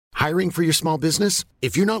Hiring for your small business?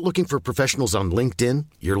 If you're not looking for professionals on LinkedIn,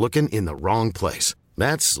 you're looking in the wrong place.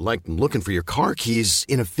 That's like looking for your car keys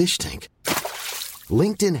in a fish tank.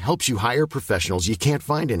 LinkedIn helps you hire professionals you can't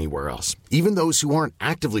find anywhere else, even those who aren't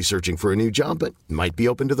actively searching for a new job but might be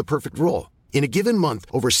open to the perfect role. In a given month,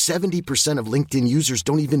 over 70% of LinkedIn users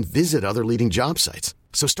don't even visit other leading job sites.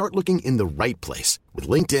 So start looking in the right place. With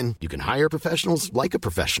LinkedIn, you can hire professionals like a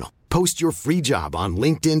professional. Post your free job on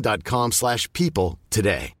linkedin.com/people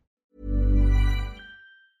today.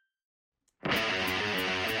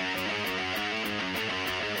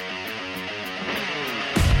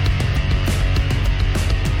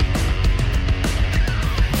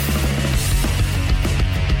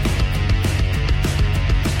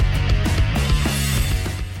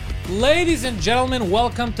 Ladies and gentlemen,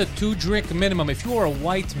 welcome to Two Drink Minimum. If you are a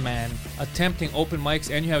white man attempting open mics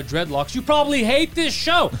and you have dreadlocks, you probably hate this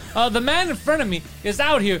show. The man in front of me is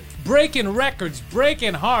out here breaking records,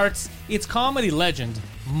 breaking hearts. It's comedy legend,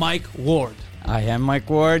 Mike Ward. I am Mike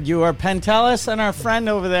Ward. You are Pentelis, and our friend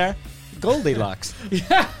over there, Goldilocks.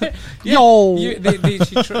 yeah. Yo.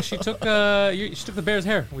 She took the bear's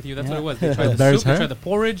hair with you. That's what it was. They tried the Bear's soup, hair? they tried the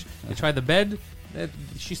porridge, they tried the bed.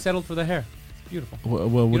 She settled for the hair. Beautiful.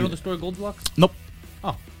 You know the story of Goldilocks? Nope.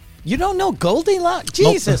 Oh. You don't know Goldilocks?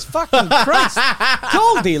 Jesus fucking Christ.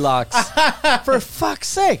 Goldilocks. For fuck's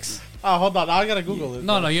sakes. Oh, hold on. I gotta Google it.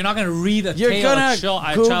 No, you're not going to read a You're gonna child's tale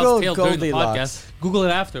during the Goldilocks. podcast. Google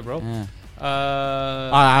it after, bro. Yeah.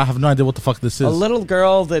 I have no idea what the fuck this is. A little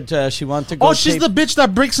girl that she wants to go. Oh, she's the bitch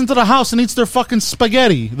that breaks into the house and eats their fucking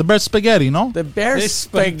spaghetti. The bear's spaghetti, no? The bear This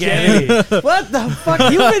spaghetti. What the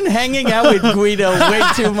fuck? You've been hanging out with Guido way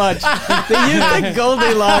too much. Do you think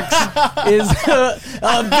Goldilocks is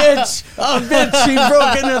a bitch? A bitch. She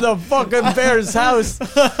broke into the fucking bear's house.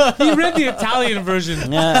 He read the Italian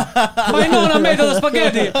version. Yeah. My nonna made the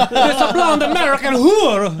spaghetti. There's a blonde American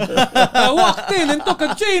whore. I walked in and took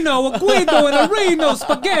a Gino, a Guido, and a Reno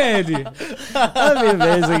spaghetti. That'd be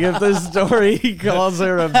amazing if the story calls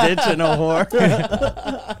her a bitch and a whore.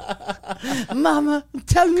 Mama,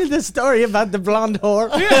 tell me the story about the blonde whore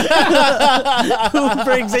who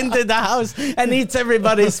breaks into the house and eats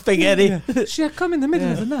everybody's spaghetti. She had come in the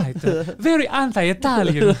middle of the night. Very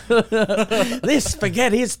anti-Italian. This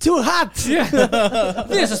spaghetti is too hot. Yeah.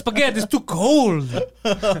 This spaghetti is too cold.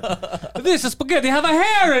 This spaghetti have a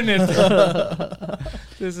hair in it.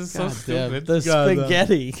 This is so stupid. The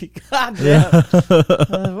spaghetti. God damn.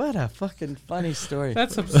 What a fucking funny story.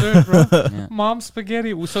 That's absurd, bro. Yeah. Mom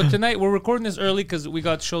spaghetti. So tonight, we're recording this early because we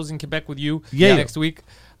got shows in Quebec with you next week.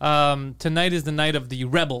 Tonight is the night of the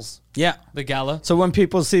Rebels. Yeah. The gala. So when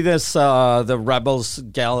people see this, the Rebels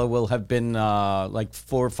Gala will have been like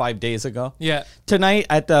 4 or 5 days ago. Yeah. Tonight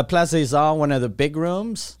at the Place des Arts, one of the big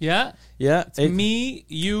rooms. Yeah. Yeah. It's me,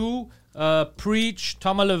 you, Preach,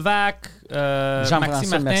 Thomas Levac, Maxime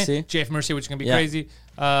Martin, Mercier. Jeff Mercier, which is going to be crazy.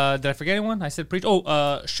 Did I forget anyone? I said Preach.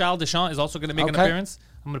 Oh, Charles Deschamps is also going to make an appearance.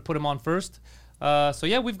 I'm going to put him on first. So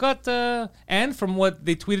yeah, we've got, and from what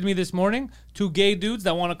they tweeted me this morning, 2 gay dudes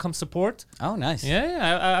that want to come support. Oh, nice.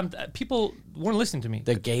 Yeah. People weren't listening to me.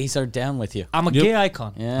 The gays are down with you. I'm a gay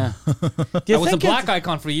icon. Yeah. I was a black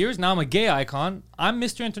icon for years. Now I'm a gay icon. I'm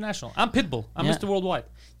Mr. International. I'm Pitbull. I'm Mr. Worldwide.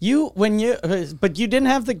 But you didn't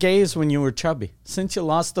have the gays when you were chubby. Since you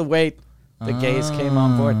lost the weight, the gays came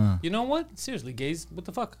on board. You know what? Seriously, gays, what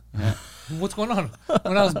the fuck? Yeah. What's going on?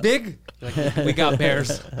 When I was big, like, we got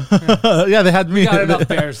bears. Yeah, they had me. We got enough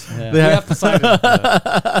bears. Yeah. We have Poseidon.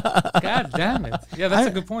 God damn it. Yeah, that's a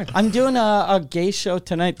good point. I'm doing a gay show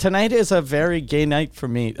tonight. Tonight is a very gay night for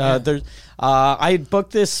me. I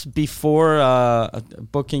booked this before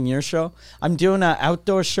booking your show. I'm doing an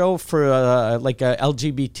outdoor show for like a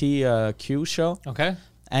LGBTQ show. Okay.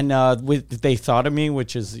 And they thought of me,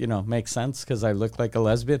 which is, makes sense because I look like a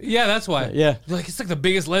lesbian. Yeah, that's why. Yeah. Like, it's like the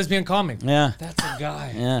biggest lesbian comic. Yeah. That's a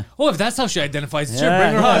guy. Yeah. Oh, if that's how she identifies, sure,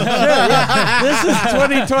 bring her on. Sure, yeah. This is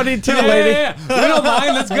 2022, lady. Yeah. We don't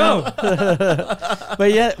mind. Let's go.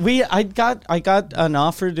 But yeah, I got an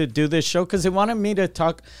offer to do this show because they wanted me to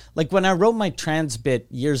talk. Like when I wrote my trans bit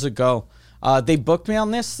years ago, they booked me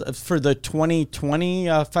on this for the 2020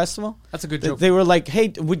 festival. That's a good joke. They were like,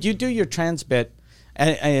 "Hey, would you do your trans bit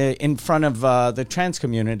in front of the trans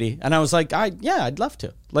community?" And I was like, I'd love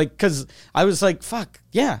to. Like, cause I was like, fuck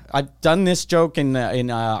yeah, I've done this joke and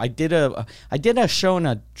I did a show in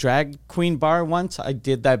a drag queen bar once. I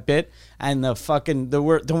did that bit, and there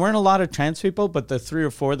weren't a lot of trans people, but the 3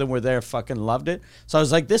 or 4 that were there fucking loved it. So I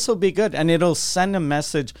was like, this will be good, and it'll send a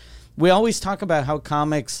message. We always talk about how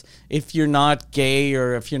comics, if you're not gay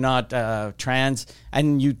or if you're not trans,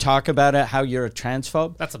 and you talk about it, how you're a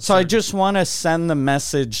transphobe. That's absurd. So I just want to send the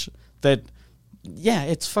message that yeah,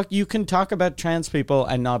 it's fuck. You can talk about trans people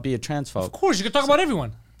and not be a transphobe. Of course, you can talk about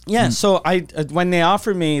everyone. Yeah, so I when they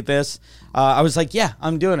offered me this, I was like, yeah,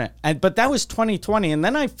 I'm doing it. But that was 2020, and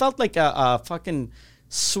then I felt like a fucking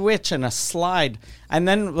switch and a slide. And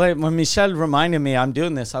then when Michelle reminded me I'm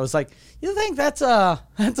doing this, I was like, you think that's a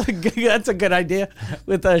good idea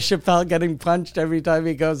with Chappelle getting punched every time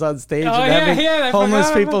he goes on stage and having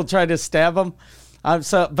homeless people try to stab him?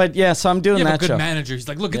 So I'm doing You that have a good show. manager. He's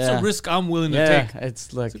like, look, it's a risk I'm willing to take.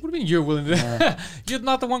 It's like, What do you mean you're willing to? You're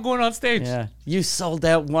not the one going on stage. yeah, you sold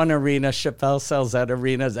out one arena. Chappelle sells out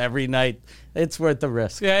arenas every night. It's worth the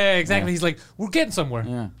risk. Yeah, exactly. He's like, we're getting somewhere.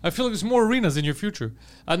 Yeah. I feel like there's more arenas in your future.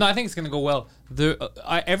 No, I think it's going to go well.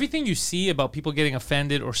 Everything you see about people getting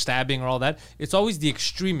offended or stabbing or all that, it's always the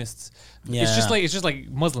extremists. Yeah. It's just like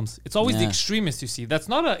Muslims. It's always the extremists you see. It's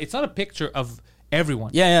not a picture of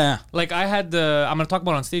everyone. Yeah. Like I had, I'm going to talk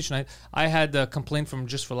about it on stage tonight. I had a complaint from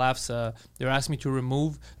Just for Laughs. They asked me to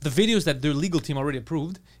remove the videos that their legal team already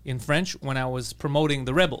approved in French when I was promoting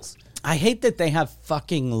the Rebels. I hate that they have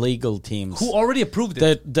fucking legal teams Who already approved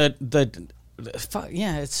it.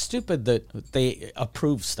 Yeah, it's stupid that they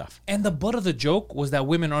approve stuff. And the butt of the joke was that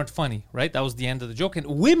women aren't funny, right? That was the end of the joke. And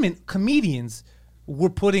women comedians were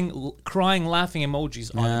putting crying, laughing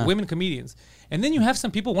emojis on it. Women comedians. And then you have some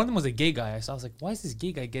people, one of them was a gay guy. I was like, why is this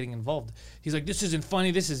gay guy getting involved? He's like, this isn't funny,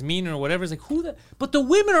 this is mean or whatever. It's like, who the... But the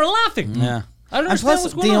women are laughing. Yeah. I don't And understand plus,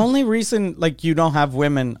 what's going the on. only reason like you don't have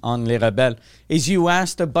women on Les Rebelles is you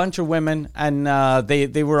asked a bunch of women and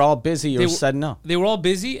they were all busy or said no. They were all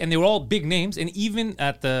busy and they were all big names. And even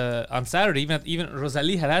on Saturday, even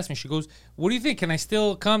Rosalie had asked me, she goes, what do you think? Can I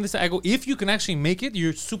still come? I go, if you can actually make it,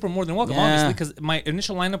 you're super more than welcome, obviously, because my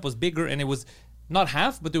initial lineup was bigger and it was not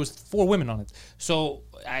half, but there was 4 women on it. So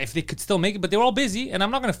if they could still make it, but they were all busy, and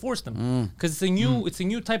I'm not going to force them because it's a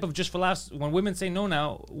new type of Just for Laughs. When women say no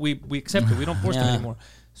now, we accept it. We don't force them anymore.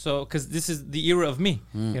 So because this is the era of me,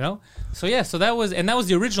 you know. So yeah, so that was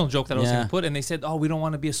the original joke that I was going to put, and they said, oh, we don't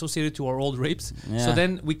want to be associated to our old rapes. Yeah. So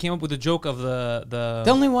then we came up with a joke of the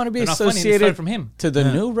They only want to be they're not funny, and it started associated from him. to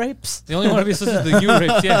the new rapes. They only want to be associated to the new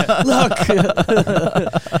rapes. Yeah. Look,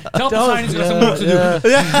 Tell Poseidon he's got some work to do.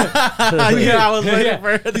 I was waiting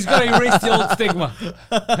for it. He's got to erase the old stigma.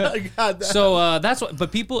 So that's what.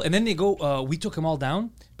 But people, and then they go. We took him all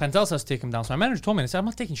down. Pantelis has to take him down. So my manager told me, and I said, I'm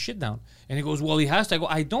not taking shit down. And he goes, well, he has to. I go,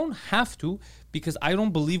 I don't have to because I don't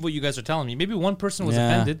believe what you guys are telling me. Maybe one person was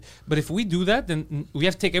offended, but if we do that, then we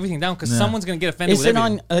have to take everything down because someone's going to get offended is with it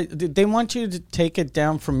everything. on? They want you to take it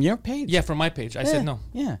down from your page. Yeah, from my page. I said no.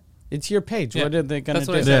 Yeah, it's your page. Yeah. What are they going to That's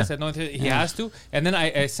do? what I said. I said no. He has to. And then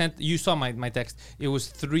I sent. You saw my text. It was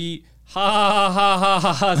 3 in a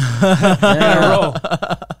row.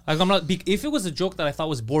 Like I'm not. If it was a joke that I thought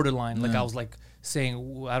was borderline, like I was like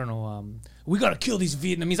saying, I don't know, we gotta kill these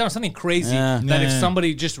Vietnamese or something crazy. That if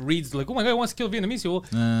somebody just reads like, oh my god, he wants to kill Vietnamese people,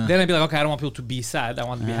 then I'd be like, okay, I don't want people to be sad. I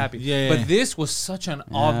want them to be happy. But this was such an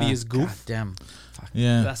obvious goof. God damn.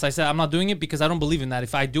 Yeah. That's I said I'm not doing it because I don't believe in that.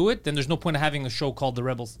 If I do it, then there's no point of having a show called The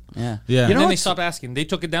Rebels. Yeah. You know and then they what's- stopped asking. They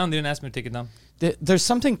took it down. They didn't ask me to take it down. There's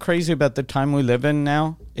something crazy about the time we live in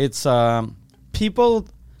now. It's people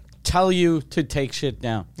tell you to take shit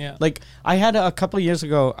down. Yeah. Like I had a couple of years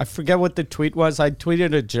ago, I forget what the tweet was. I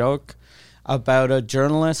tweeted a joke about a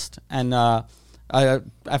journalist and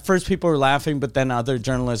at first people were laughing, but then other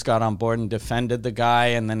journalists got on board and defended the guy,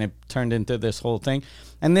 and then it turned into this whole thing.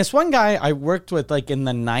 And this one guy I worked with like in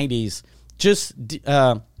the 90s just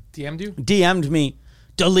DM'd you? DM'd me,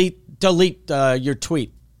 delete your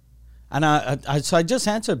tweet. And so I just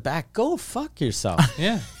answered back, go fuck yourself.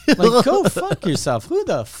 Yeah. Like, go fuck yourself. Who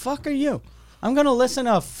the fuck are you? I'm going to listen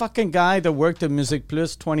to a fucking guy that worked at Music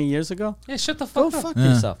Plus 20 years ago? Yeah, shut the Go fuck up. fuck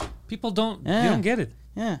yourself. People don't, Yeah. they don't get it.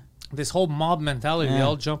 Yeah. This whole mob mentality, they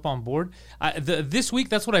all jump on board. This week,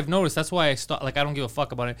 that's what I've noticed. That's why I stopped. Like, I don't give a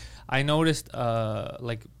fuck about it. I noticed,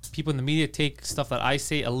 like, people in the media take stuff that I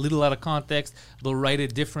say a little out of context. They'll write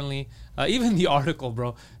it differently. Even the article,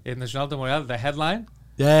 bro, in the Journal de Montréal, the headline,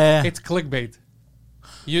 Yeah. it's clickbait.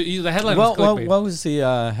 The headline was Well, clickbait. what was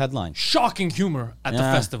the headline? Shocking humor at the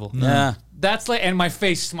Yeah. festival. Yeah. That's like, and my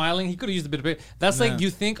face smiling. He could have used a bit of it. That's like you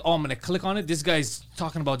think, oh, I'm gonna click on it. This guy's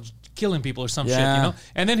talking about killing people or some shit, you Yeah. know.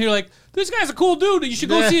 And then you're like, this guy's a cool dude. You should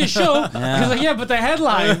go see his show. He's like, yeah, but the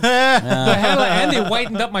headline, and they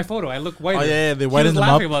whitened up my photo. I look whiter. Oh yeah, they He whitened was him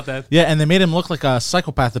laughing up. about that. Yeah, and they made him look like a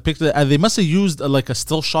psychopath. The picture they must have used like a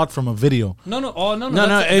still shot from a video. No, No,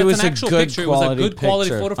 that's it was an a actual good picture. It was a quality good quality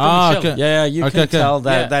picture. photo from Ah, Michelle. okay. Yeah, you Okay, can okay. tell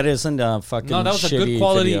that Yeah. that isn't a fucking No, that was a shitty good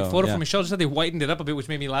quality video. photo Yeah. from Michelle. Just said they whitened it up a bit, which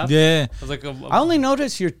made me laugh. Yeah. I was like, I only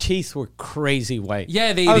noticed your teeth were crazy white.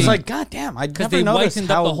 Yeah, I was they- like, God damn, I never they noticed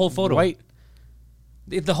whitened up how the whole photo. white.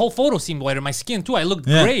 the whole photo seemed whiter. My skin too. I looked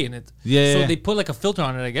Yeah. gray in it. Yeah, So yeah. they put like a filter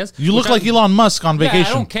on it, I guess. You look which like Elon Musk on vacation. Yeah,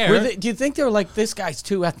 I don't care. Do you think they were like, this guy's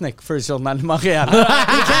too ethnic for Journal de Montréal?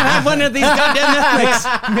 You can't have one of these goddamn ethnics.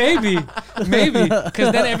 maybe,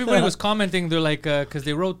 because then everybody was commenting. They're like, because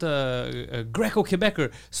they wrote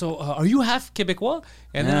Greco-Quebecer. So are you half Quebecois?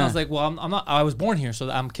 And then I Yeah. was like, well, I'm not. I was born here, so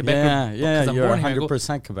I'm Quebecer. Yeah, because I'm you're born here. I go,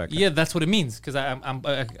 100% Quebec. Yeah, that's what it means because I'm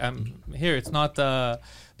here. It's not.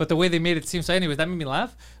 But the way they made it seem. So, anyways, that made me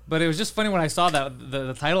laugh. But it was just funny when I saw that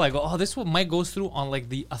the title. I go, oh, this is what Mike goes through on like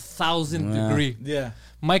the 1,000th degree. Yeah.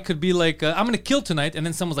 Mike could be like, I'm gonna kill tonight, and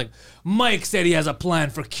then someone's like, Mike said he has a plan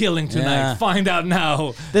for killing tonight. Yeah. Find out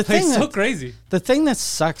now. The Like, thing so that- crazy. The thing that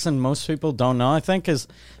sucks and most people don't know, I think, is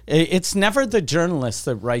it's never the journalist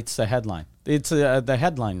that writes the headline. It's the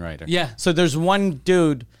headline writer. Yeah. So there's one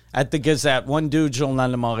dude at the Gazette, one dude Journal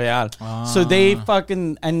de Montréal. So they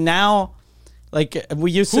fucking, and now, like,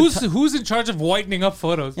 we used to... Who's in charge of whitening up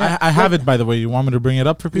photos? I have it, by the way. You want me to bring it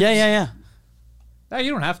up for people? yeah. Nah,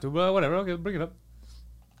 you don't have to, but whatever. Okay, bring it up.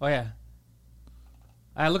 Oh yeah.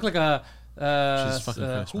 I look like a. Jesus fucking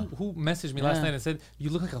Christ, man. Who messaged me last Yeah. night and said you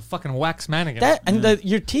look like a fucking wax mannequin? That and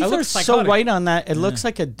your teeth I look are so psychotic. white on that. It looks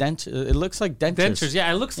like a dent. It looks like dentures. Dentures. Yeah,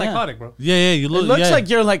 I look psychotic, bro. Yeah, you It look. looks yeah. like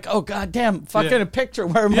you're like, oh goddamn, fucking Yeah. a picture.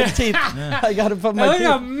 Where are my teeth? I gotta put I my look teeth.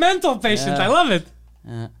 like a mental patient. Yeah. I love it.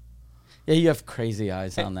 Yeah, you have crazy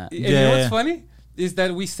eyes on that. And you know what's Yeah. funny? Is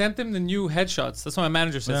that we sent them the new headshots. That's what my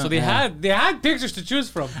manager said. Yeah. So they had pictures to choose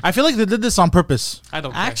from. I feel like they did this on purpose. I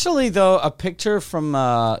don't care. Actually, though, a picture from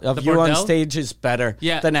of The you on bordel? stage is better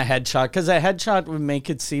Yeah. than a headshot because a headshot would make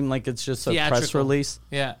it seem like it's just a press Theatrical. release.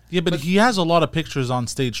 Yeah. Yeah, but he has a lot of pictures on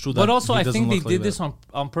stage too. But that also, he I doesn't think they look like did that. this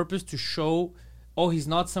on purpose to show, oh, he's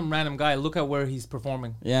not some random guy. Look at where he's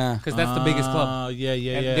performing. Yeah. Because that's the biggest club. Yeah. And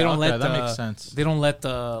yeah. they don't okay, let that makes sense. They don't let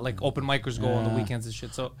like open micers go on the weekends and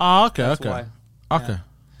shit. So Okay, that's okay, why. okay.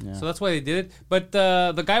 So that's why they did it. But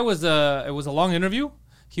the guy was it was a long interview.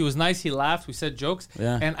 He was nice. He laughed. We said jokes.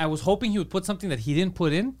 Yeah. And I was hoping he would put something that he didn't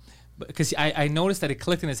put in, because I noticed that it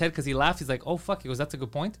clicked in his head because he laughed. He's like, oh fuck. He goes, that's a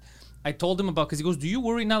good point. I told him about, because he goes, do you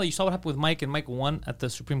worry now that you saw what happened with Mike and Mike won at the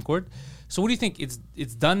Supreme Court? So what do you think?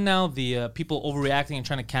 It's done now. The people overreacting and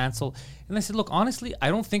trying to cancel. And I said, look, honestly, I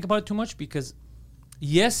don't think about it too much because.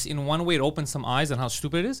 Yes, in one way it opens some eyes on how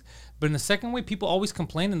stupid it is, but in the second way, people always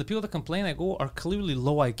complain, and the people that complain, I go, are clearly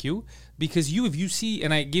low IQ, because if you see,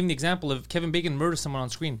 and I gave him the example of Kevin Bacon murder someone on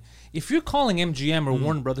screen. If you're calling MGM or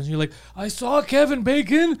Warner Brothers and you're like, I saw Kevin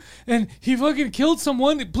Bacon and he fucking killed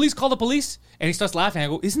someone, please call the police. And he starts laughing. I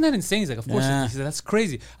go, isn't that insane? He's like, of course. Yeah. He said, that's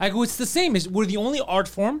crazy. I go, it's the same. We're the only art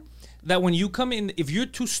form that when you come in, if you're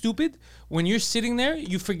too stupid, when you're sitting there,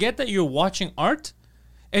 you forget that you're watching art.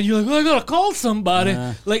 And you're like, oh, I gotta call somebody.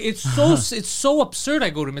 Like it's so absurd.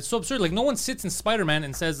 I go to him. It's so absurd. Like no one sits in Spider-Man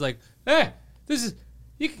and says like, hey, this is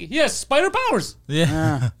he has spider powers.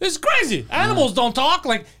 Yeah. It's crazy. Animals don't talk.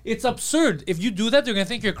 Like it's absurd. If you do that, they're gonna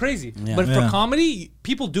think you're crazy. But for Yeah. comedy,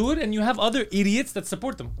 people do it, and you have other idiots that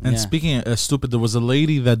support them. And Yeah. speaking of stupid, there was a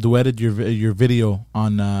lady that duetted your video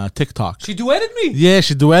on TikTok. She duetted me. Yeah,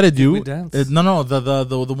 she duetted you. we dance? No,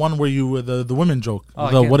 the one where you the women joke. Oh,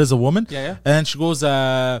 I the can't. what is a woman? Yeah. And she goes,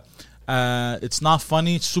 it's not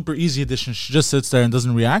funny. It's super easy edition. She just sits there and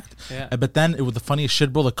doesn't react. Yeah. But then with the funniest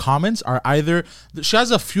shit, bro, the comments are either she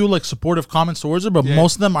has a few like supportive comments towards her, but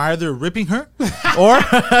most of them are either ripping her or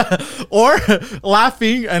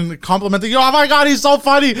laughing and complimenting. Oh my god, he's so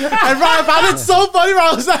funny! And bro, I found it so funny. Bro,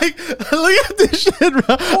 I was like, look at this shit, bro.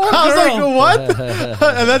 I was like, what?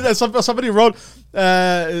 And then somebody wrote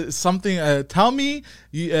something. Tell me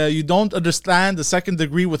you don't understand the second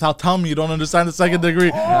degree without telling me you don't understand the second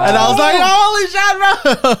degree. And I was like, holy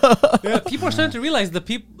shit, bro. People are starting to realize the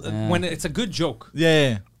people when it's a good joke.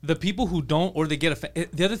 Yeah. The people who don't, or they get offended.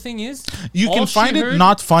 The other thing is, You all can she find it heard-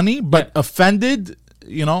 not funny, but Yeah. offended,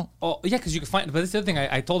 you know. Oh yeah, because you can find. But that's the other thing.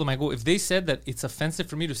 I told them. I go, if they said that it's offensive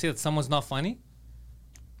for me to say that someone's not funny,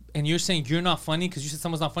 and you're saying you're not funny because you said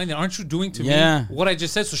someone's not funny, then aren't you doing to Yeah. me what I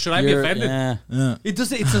just said? So should I be You're- offended? Yeah. It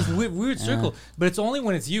does. It's a weird circle, but it's only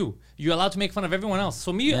when it's you. You're allowed to make fun of everyone else.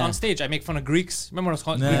 So me on stage, I make fun of Greeks. Remember when I was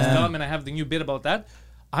calling Greeks dumb, and I have the new bit about that.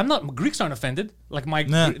 I'm not. Greeks aren't offended. Like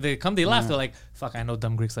they come, they laugh. They're like, "Fuck, I know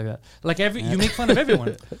dumb Greeks like that." Like you make fun of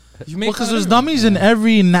everyone. You make Well, fun because of there's everyone. dummies in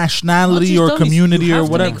every Not nationality just or dummies. community You or have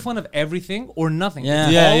to whatever. make fun of everything or nothing. Yeah.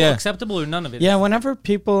 It's Yeah, all yeah. acceptable or none of it. Yeah, whenever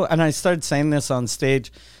people, and I started saying this on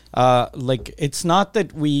stage, like it's not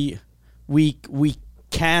that we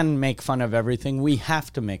can make fun of everything. We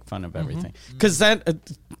have to make fun of everything because that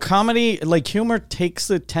comedy, like humor, takes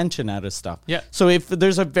the tension out of stuff. Yeah. So if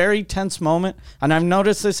there's a very tense moment, and I've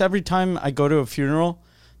noticed this every time I go to a funeral,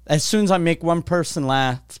 as soon as I make one person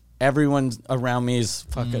laugh, everyone around me is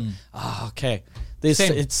fucking. Okay, this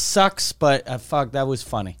Same. it sucks, but fuck, that was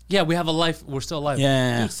funny. Yeah, we have a life. We're still alive.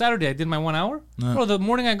 Yeah. Dude, Saturday I did my 1 hour. Bro, the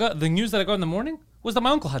morning the news that I got in the morning was that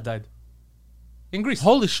my uncle had died in Greece.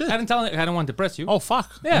 Holy shit. I didn't want to depress you. Oh,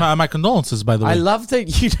 fuck. Yeah. My condolences, by the way. I love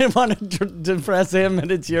that you didn't want to depress him,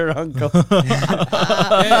 and it's your uncle. Look,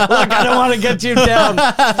 I don't want to get you down.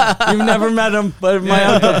 You've never met him, but my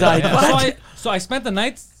uncle died. Yeah. What? So I spent the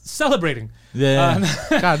night celebrating. Yeah.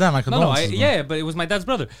 God damn, my No, condolences. bro. but it was my dad's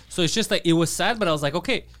brother. So it's just like, it was sad, but I was like,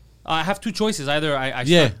 okay, I have two choices. Either I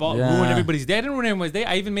Yeah. start ruin everybody's day. I didn't ruin everybody's day.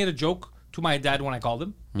 I even made a joke to my dad when I called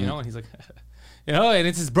him, you know, and he's like, you know, and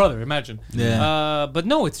it's his brother, imagine. Yeah. But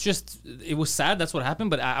no, it's just, it was sad. That's what happened,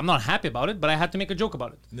 but I'm not happy about it, but I had to make a joke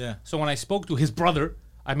about it. Yeah. So when I spoke to his brother,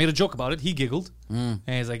 I made a joke about it. He giggled. And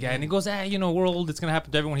he's like, yeah. And he goes, you know, we're old. It's going to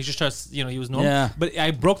happen to everyone. He just tries, you know, he was normal. Yeah. But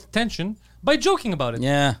I broke the tension by joking about it.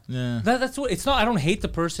 Yeah. Yeah. That's what it's not. I don't hate the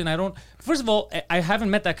person. I don't. First of all, I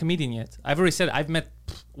haven't met that comedian yet. I've already said I've met.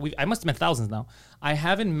 I must have met thousands now. I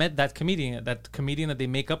haven't met that comedian. That comedian that they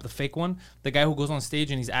make up, the fake one, the guy who goes on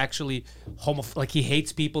stage and he's actually like he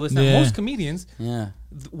hates people. This, that. Yeah. Most comedians,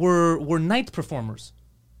 were night performers.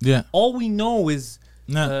 Yeah. All we know is.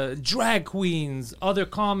 No. Drag queens, other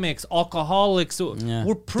comics, alcoholics. So Yeah.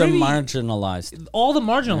 we're pretty The marginalized. all the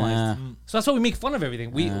marginalized. Yeah. So that's why we make fun of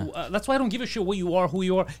everything. That's why I don't give a shit what you are, who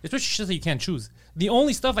you are, especially shit that you can't choose. The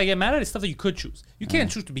only stuff I get mad at is stuff that you could choose. You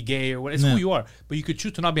can't choose to be gay or what. It's who you are, but you could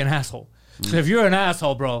choose to not be an asshole. So if you're an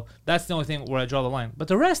asshole, bro, that's the only thing where I draw the line. But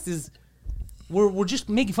the rest is, we're just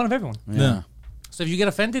making fun of everyone. Yeah. So if you get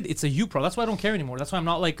offended, it's a you problem. That's why I don't care anymore. That's why I'm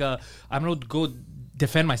not like I'm not go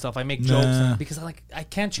defend myself. I make jokes because I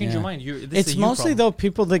can't change your mind. It's mostly though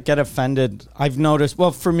people that get offended. I've noticed.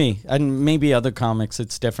 Well, for me and maybe other comics,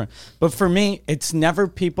 it's different. But for me, it's never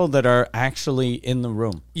people that are actually in the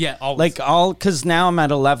room. Yeah, always. Like because now I'm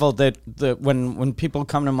at a level that when people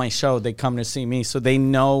come to my show, they come to see me, so they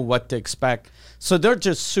know what to expect. So they're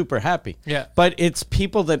just super happy. Yeah. But it's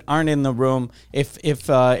people that aren't in the room. If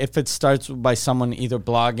it starts by someone either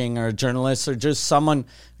blogging or a journalist or just someone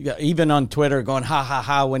even on Twitter going ha ha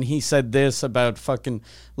ha when he said this about fucking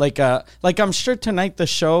like I'm sure tonight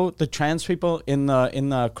the trans people in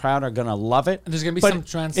the crowd are gonna love it. There's gonna be But some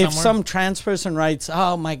trans if somewhere. some trans person writes,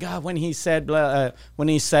 oh my god, when he said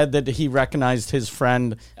that he recognized his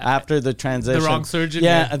friend after the transition, wrong surgeon,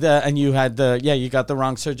 yeah. And you had you got the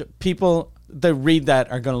wrong surgeon. People that read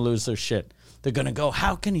that are going to lose their shit. They're going to go,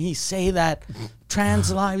 how can he say that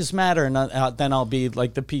trans lives matter? And then I'll be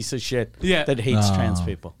like the piece of shit that hates trans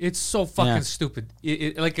people. It's so fucking Yeah. stupid.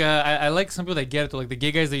 I like some people that get it. Like the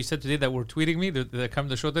gay guys that you said today that were tweeting me, that come to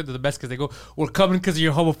the show, they're the best because they go, we're coming because of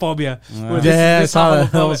your homophobia. I saw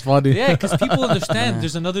that. That was funny. Yeah, because people understand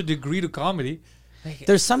there's another degree to comedy.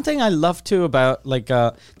 There's something I love too about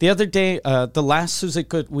the other day, the last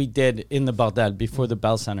Suzukut we did in the Baldad before the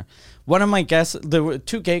Bell Center. One of my guests, there were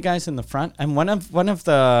two gay guys in the front, and one of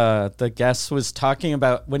the guests was talking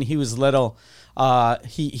about when he was little.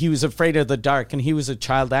 He was afraid of the dark, and he was a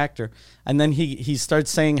child actor. And then he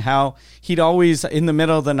starts saying how he'd always in the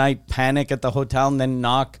middle of the night panic at the hotel and then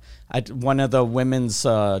knock at one of the women's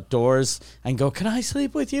doors and go, "Can I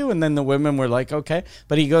sleep with you?" And then the women were like, "Okay."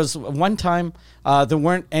 But he goes, one time there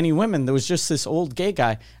weren't any women. There was just this old gay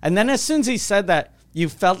guy. And then as soon as he said that, you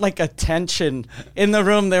felt like a tension in the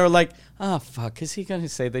room. They were like, oh, fuck, is he going to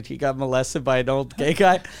say that he got molested by an old gay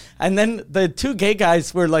guy? And then the two gay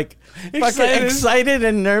guys were like fucking excited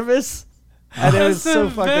and nervous. And it was so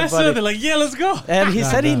fucking funny. They're like, yeah, let's go. And he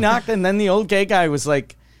said he knocked, and then the old gay guy was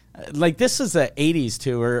like this is the 80s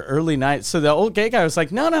too, or early 90s. So the old gay guy was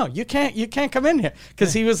like, no, you can't come in here.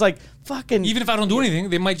 Because he was like, fucking. Even if I don't do anything,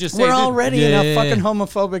 they might just say, we're already in a Yeah. fucking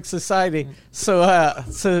homophobic society. So,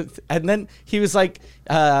 and then he was like,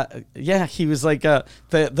 he was like,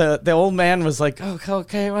 the old man was like, oh,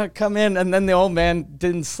 okay, well, come in. And then the old man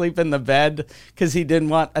didn't sleep in the bed because he didn't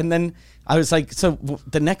want, and then I was like, so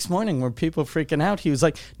the next morning were people freaking out? He was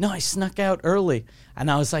like, no, I snuck out early. And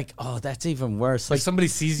I was like, oh, that's even worse. Like somebody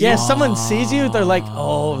sees you. Yeah, someone sees you, they're like,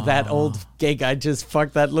 oh, that old gay guy just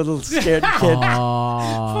fucked that little scared kid. Poor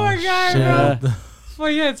guy, Yeah. bro. Well,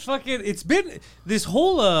 yeah, it's been, this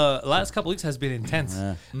whole last couple weeks has been intense,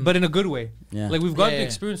 but in a good way. Yeah. Like we've gotten Yeah. to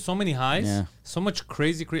experience so many highs, Yeah. so much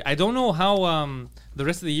crazy. I don't know how the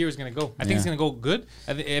rest of the year is going to go. I think it's going to go good.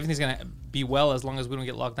 I think everything's going to be well as long as we don't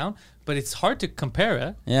get locked down. But it's hard to compare,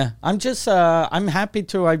 eh? Yeah, I'm just I'm happy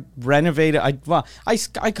to. I renovated.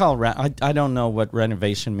 I call I don't know what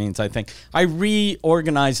renovation means. I think I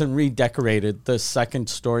reorganized and redecorated the second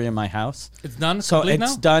story of my house. It's done. So complete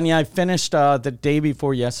it's now? done. Yeah, I finished the day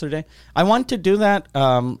before yesterday. I want to do that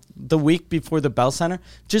the week before the Bell Center,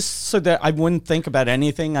 just so that I wouldn't think about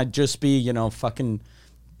anything. I'd just be fucking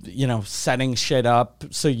setting shit up.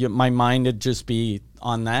 So my mind would just be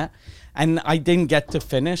on that, and I didn't get to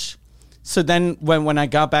finish. So then when I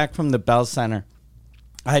got back from the Bell Center,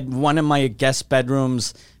 I had one of my guest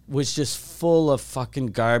bedrooms was just full of fucking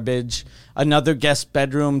garbage. Another guest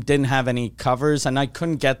bedroom didn't have any covers, and I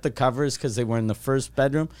couldn't get the covers because they were in the first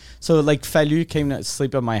bedroom. So like Fallu came to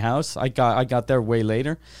sleep at my house. I got there way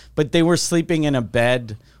later, but they were sleeping in a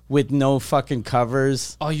bed with no fucking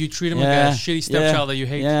covers. Oh, you treat him like a shitty stepchild that you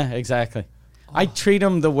hate. Yeah, exactly. I treat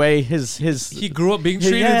him the way his He grew up being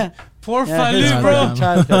treated. Yeah. Poor his Fallu, bro. fucking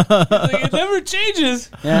childhood. Like, it never changes.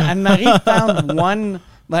 Yeah, and Marie found one.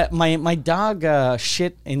 My dog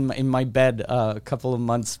shit in my bed a couple of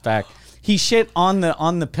months back. He shit on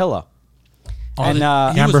the pillow. And He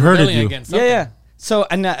was Amber herded rebelling you. against something. yeah. So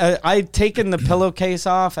I'd taken the pillowcase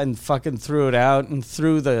off and fucking threw it out and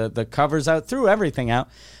threw the covers out, threw everything out.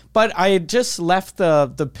 But I had just left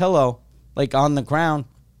the pillow like on the ground.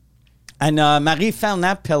 And Marie found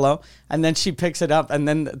that pillow, and then she picks it up, and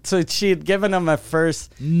then so she had given him a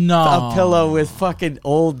pillow with fucking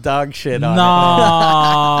old dog shit on it.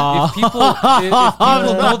 No. If people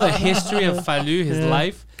know the history of Fallu, his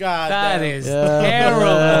life, God that damn. is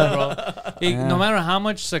terrible, bro. No matter how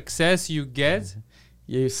much success you get,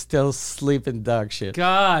 You still sleep in dog shit.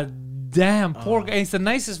 God damn, poor guy. He's the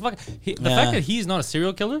nicest fuck. The fact that he's not a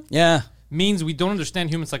serial killer Yeah, means we don't understand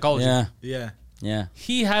human psychology. yeah, Yeah. yeah.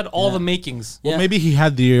 He had all the makings. Yeah. Well, maybe he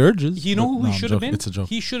had the urges. You know but who no, he I'm should have joking. been? It's a joke.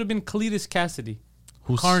 He should have been Cletus Cassidy.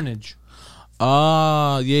 Who's- Carnage.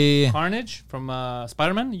 Yeah. Carnage from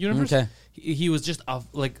Spider-Man universe. Okay. He was just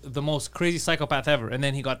like the most crazy psychopath ever, and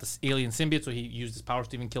then he got this alien symbiote, so he used his powers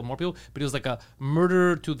to even kill more people. But it was like a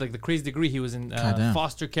murder to like the crazy degree. He was in damn.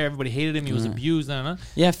 foster care. Everybody hated him. He was abused.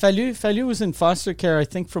 Yeah, Fallu was in foster care, I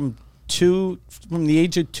think, from the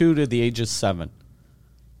age of 2 to the age of 7.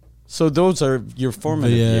 So those are your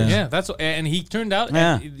formative Yeah. years. Yeah, that's and he turned out.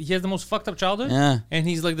 Yeah. And he has the most fucked up childhood. Yeah. And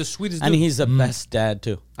he's like the sweetest And dude. he's the best dad,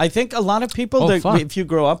 too. I think a lot of people, Oh, fuck. if you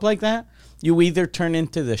grow up like that, you either turn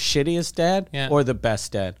into the shittiest dad or the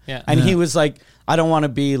best dad. Yeah. And he was like, I don't want to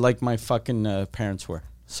be like my fucking parents were.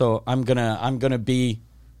 So I'm gonna be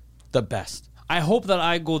the best. I hope that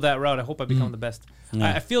I go that route. I hope I become the best.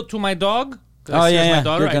 I feel to my dog. 'Cause Oh, I see her as yeah, my yeah.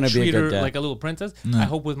 daughter. You're gonna I be a treat good her dad. like a little princess. I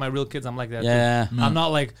hope with my real kids I'm like that. Yeah. Too. I'm not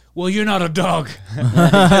like, well, you're not a dog. Go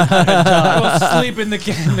sleep in the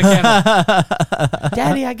kennel.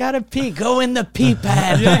 Daddy, I gotta pee. Go in the pee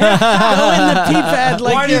pad. Go in the pee pad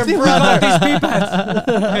like Why do you your think brother. we got these pee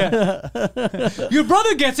pads? Yeah. Your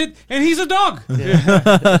brother gets it, and he's a dog.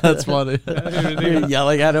 That's funny. You're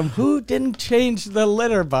yelling at him. Who didn't change the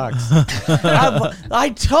litter box? I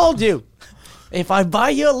told you. If I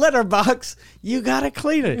buy you a litter box, you gotta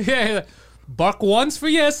clean it. Yeah. Bark once for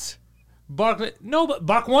yes. Bark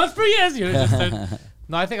once for yes. You know,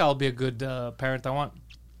 no, I think I'll be a good parent.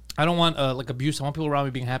 I don't want like abuse. I want people around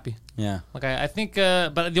me being happy. Yeah. Like I think,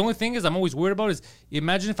 but the only thing is I'm always worried about is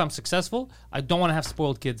imagine if I'm successful, I don't want to have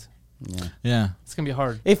spoiled kids. Yeah. It's gonna be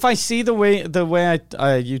hard. If I see the way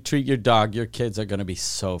you treat your dog, your kids are gonna be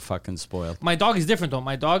so fucking spoiled. My dog is different though.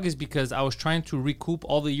 My dog is because I was trying to recoup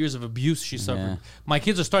all the years of abuse she suffered. Yeah. My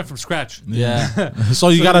kids are starting from scratch. Yeah. So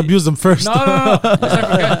you gotta abuse them first. No.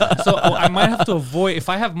 So I might have to avoid. If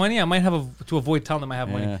I have money, I might have to avoid telling them I have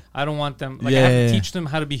money. Yeah. I don't want them. Like I Yeah, have to yeah. teach them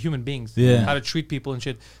how to be human beings. Yeah. How to treat people and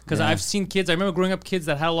shit. Because Yeah. I've seen kids. I remember growing up, kids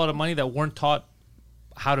that had a lot of money that weren't taught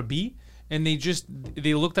how to be, and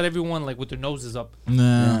they looked at everyone like with their noses up.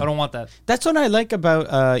 Nah. I don't want that. That's what I like about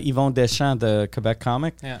Yvon Deschamps, the Quebec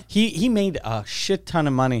comic. Yeah. He made a shit ton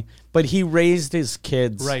of money, but he raised his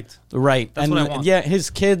kids Right. Right. That's and what I want. yeah, his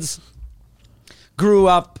kids grew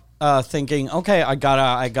up thinking, okay, I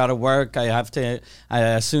gotta work. I have to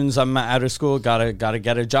as soon as I'm out of school, gotta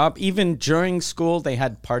get a job. Even during school, they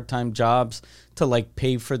had part-time jobs to like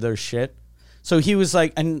pay for their shit. So he was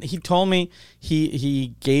like, and he told me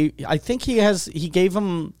he gave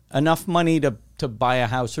them enough money to buy a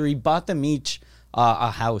house, or he bought them each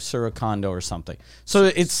a house or a condo or something. So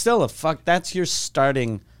it's still that's your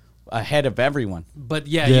starting ahead of everyone. But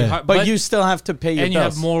yeah, Yeah. But you still have to pay your and you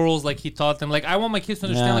bills. have morals like he taught them. Like I want my kids to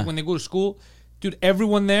understand Yeah. like when they go to school, dude,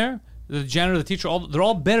 everyone there, the janitor, the teacher, they're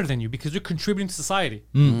all better than you because you're contributing to society.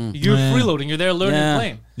 You're freeloading. You're there learning and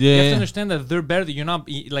playing. You have to understand that they're better. That you're not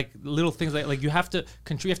like little things like you have to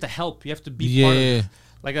contribute. You have to help. You have to be part of it.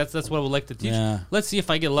 Like that's what I would like to teach. Yeah. Let's see if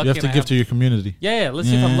I get lucky. You have to give to your community. Yeah. Let's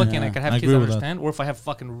see if I'm lucky and I can have I kids agree that with that. understand, or if I have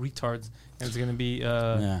fucking retards and it's gonna be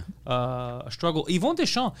a struggle. Yvon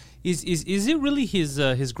Deschamps is it really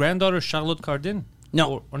his granddaughter Charlotte Cardin?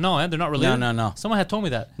 No. Or no, they're not related. No. Someone had told me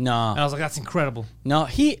that. No. And I was like, that's incredible. No,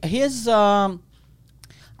 his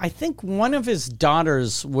I think one of his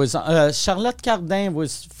daughters was Charlotte Cardin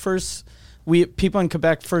was first. People in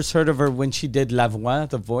Quebec first heard of her when she did La Voix,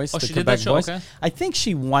 The Voice, the she did Quebec that show? Voice. Okay. I think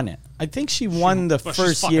she won it. I think she won the she's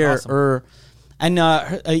first fucking year. awesome. And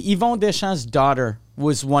Yvon Deschamps' daughter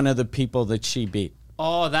was one of the people that she beat.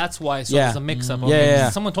 Oh, that's why. So Yeah. there's a mix-up. Yeah, Okay. yeah.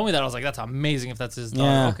 Someone told me that. I was like, that's amazing if that's his daughter.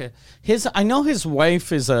 Yeah. Okay. I know his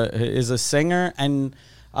wife is a singer, and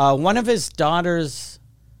one of his daughters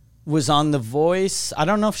was on The Voice. I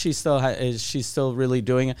don't know if she's still really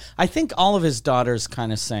doing it. I think all of his daughters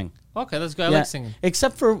kind of sing. Okay, that's good. I like singing.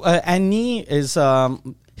 Except for Annie is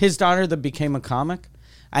his daughter that became a comic.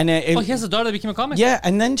 And He has a daughter that became a comic? yeah,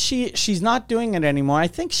 and then she's not doing it anymore. I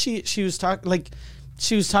think she was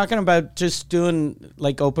talking about just doing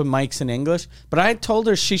like open mics in English, but I told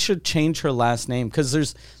her she should change her last name because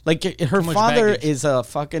there's like her much father baggage. is a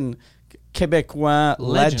fucking Quebecois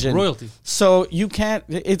legend, royalty. So you can't.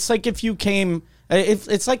 It's like if you came.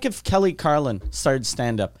 It's like if Kelly Carlin started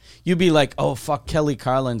stand up, you'd be like, "Oh fuck, Kelly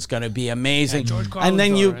Carlin's gonna be amazing," George and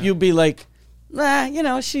then Carlin's daughter, yeah. you'd be like,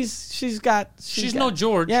 "Nah, she's got no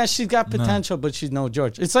George. Yeah, she's got potential, but she's no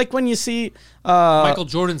George." It's like when you see Michael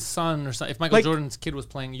Jordan's son or something. If Michael Jordan's kid was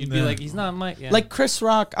playing, you'd be like, he's not Mike. Yeah. like Chris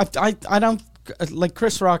Rock. I don't like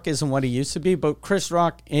Chris Rock isn't what he used to be, but Chris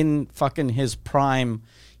Rock in fucking his prime,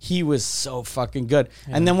 he was so fucking good.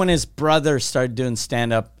 And then when his brother started doing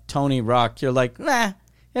stand up, Tony Rock, you're like, nah,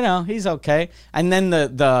 he's okay. And then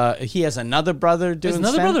he has another brother doing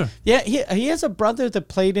another stand-up. brother? Yeah, he has a brother that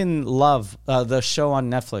played in Love, the show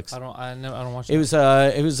on Netflix. I don't watch It was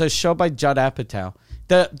a show by Judd Apatow.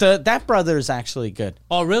 That brother is actually good.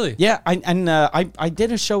 Oh, really? Yeah, I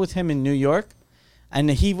did a show with him in New York, and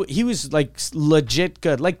he was like legit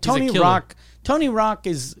good. Like Tony killer. Rock. Tony Rock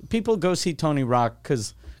is people go see Tony Rock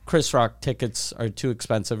because Chris Rock tickets are too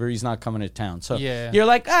expensive or he's not coming to town. So Yeah. you're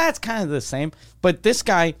like, it's kind of the same. But this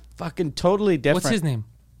guy, fucking totally different. What's his name?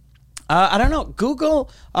 I don't know. Google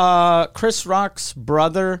Chris Rock's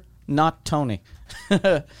brother, not Tony.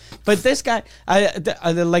 But this guy,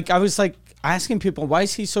 I was like asking people, why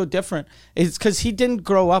is he so different? It's because he didn't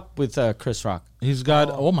grow up with Chris Rock. He's got,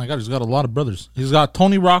 oh my God, he's got a lot of brothers. He's got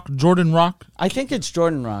Tony Rock, Jordan Rock, I think it's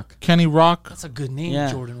Jordan Rock. Kenny Rock, That's a good name,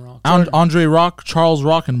 Yeah. Jordan Rock. Andre Rock, Charles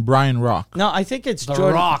Rock, and Brian Rock. No, I think it's The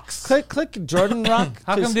Jordan. Rocks. Click Jordan Rock.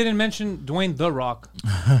 How 'cause- come they didn't mention Dwayne The Rock?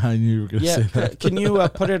 I knew you were going to say that. Can you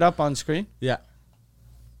put it up on screen? Yeah.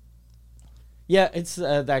 Yeah, it's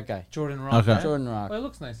that guy. Jordan Rock. Okay. right? Jordan Rock. Oh, it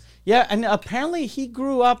looks nice. Yeah, and apparently he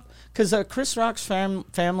grew up because Chris Rock's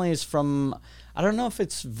family is from, I don't know if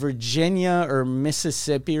it's Virginia or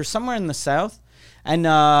Mississippi or somewhere in the South, and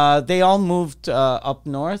they all moved up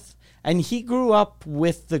north, and he grew up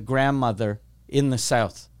with the grandmother in the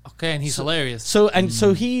South. Okay, and he's hilarious. So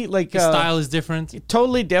he like His style is different.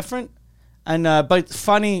 totally different, and but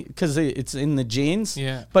funny because it's in the genes.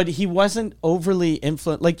 Yeah. But he wasn't overly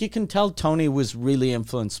influenced. Like you can tell, Tony was really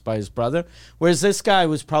influenced by his brother, whereas this guy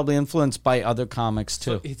was probably influenced by other comics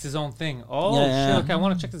too. So it's his own thing. Oh, Yeah. shit. Okay, I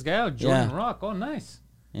want to check this guy out. Jordan Yeah. Rock. Oh, nice.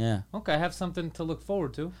 Yeah. Okay, I have something to look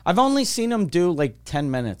forward to. I've only seen him do like 10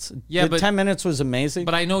 minutes. Yeah, The but- 10 minutes was amazing.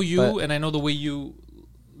 But I know you, But- and I know the way you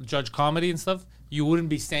judge comedy and stuff. You wouldn't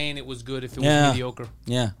be saying it was good if it was Yeah. mediocre.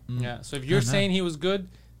 yeah. Yeah. So if you're saying he was good,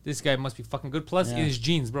 this guy must be fucking good. Plus, Yeah. in his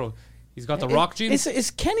genes, bro. He's got the rock genes.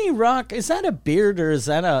 Is Kenny Rock, is that a beard or is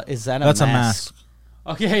that a That's a mask.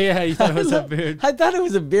 Okay, yeah, you thought it was a beard. I thought it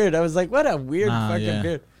was a beard. I was like, what a weird Nah, fucking yeah.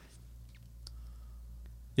 beard.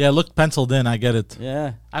 Yeah, look penciled in. I get it.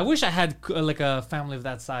 Yeah. I wish I had like a family of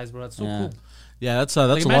that size, bro. That's so Yeah. cool. Yeah, that's Like, a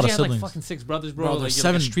lot imagine of you had like siblings. fucking 6 brothers, bro. Bro, like there's you're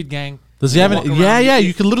like a 7. street gang. Does he have walk any? around. Yeah, yeah.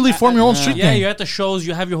 You can literally form your own street Yeah, gang. you're at the shows.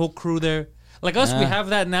 You have your whole crew there. Like us, we Yeah. have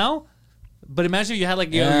that now. But imagine if you had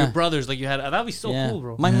like Yeah. your brothers. Like you had. That'd be so yeah. cool,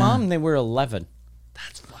 bro. My mom, they were 11.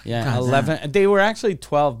 That's fucking. Yeah, God 11. They were actually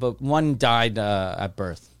 12, but one died at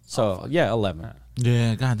birth. So, yeah, 11.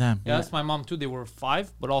 Yeah, goddamn. Yeah, that's my mom too. They were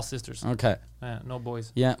 5, but all sisters. Okay. Yeah, no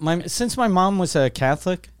boys. Yeah, since my mom was a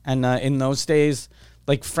Catholic, and in those days,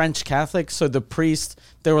 like French Catholics. So the priest,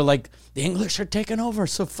 they were like, the English are taking over,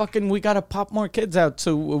 so fucking we gotta pop more kids out,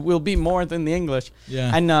 so we'll be more than the English.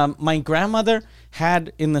 Yeah. And my grandmother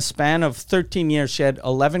had, in the span of 13 years, she had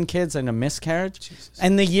 11 kids and a miscarriage. Jesus.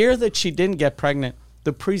 And the year that she didn't get pregnant,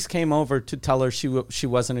 the priest came over to tell her she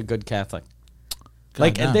wasn't a good Catholic.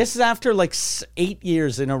 Like, damn. this is after like 8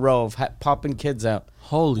 years in a row of popping kids out.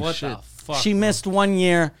 Holy What shit. the fuck? She missed 1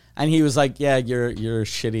 year, and he was like, "Yeah, you're a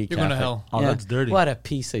shitty. You're going to Catholic." hell. Oh, that's dirty. What a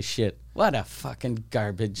piece of shit. What a fucking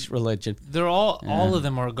garbage religion. They're all of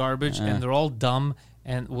them are garbage, and they're all dumb.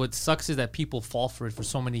 And what sucks is that people fall for it for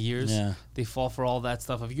so many years. Yeah. They fall for all that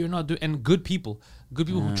stuff. If you're not doing, and good people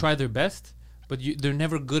who try their best, but they're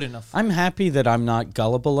never good enough. I'm happy that I'm not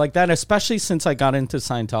gullible like that, especially since I got into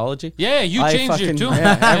Scientology. Yeah, you I changed fucking- it too.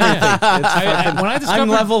 yeah, everything. It's fucking- When I discovered, I'm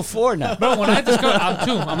level 4 now. bro, when I discovered,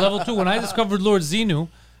 I'm level 2. When I discovered Lord Xenu,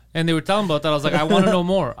 and they were telling about that, I was like, I want to know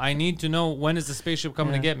more. I need to know, when is the spaceship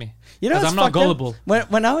coming to get me? You know, 'Cause what's I'm not fucked up? gullible.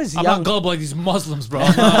 When I was I'm young, not gullible like these Muslims, bro.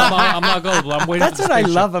 I'm not gullible. I'm waiting. that's for the what I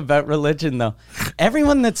spaceship. love about religion, though.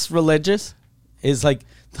 Everyone that's religious is like,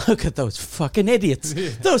 look at those fucking idiots.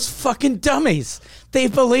 Those fucking dummies. They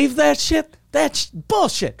believe that shit? That's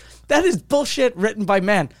bullshit. That is bullshit written by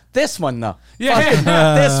man. This one, though. Yeah. Fucking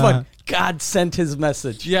this one. God sent his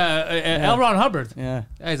message. Yeah, L. Ron Hubbard. Yeah.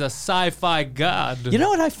 He's a sci-fi god. You know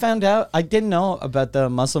what I found out? I didn't know about the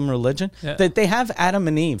Muslim religion. Yeah. That they have Adam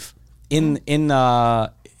and Eve in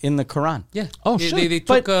the Quran. Yeah. Oh, they, shit. They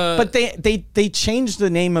took. But they changed the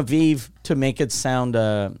name of Eve to make it sound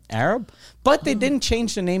Arab, but they didn't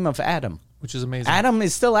change the name of Adam. which is amazing. Adam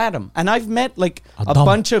is still Adam. And I've met like a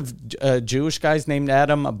bunch of Jewish guys named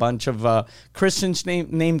Adam, a bunch of Christians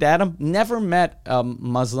named Adam. Never met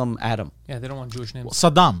Muslim Adam. Yeah, they don't want Jewish names.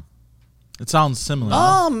 Saddam. It sounds similar.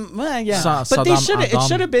 Well, yeah, but they Saddam should. It Adam.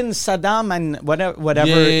 should have been Saddam and whatever.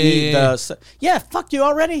 Yeah. Fuck, you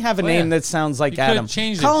already have a Oh, name yeah. that sounds like You could Adam.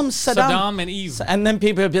 change Call it. him Saddam. Saddam and Eve. And then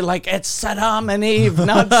people would be like, it's Saddam and Eve,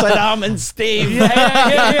 not Saddam and Steve.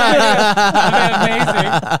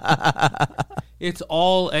 Amazing. It's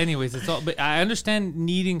all, anyways. It's all. But I understand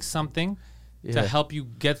needing something to help you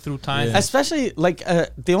get through time. Yeah. Especially like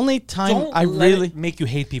the only time Don't I let really it make you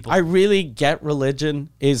hate people. I really get religion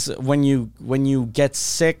is when you get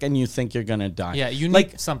sick and you think you're gonna die. Yeah, you need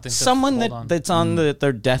like something to someone hold on. that's on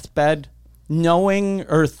their deathbed, knowing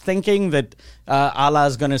or thinking that Allah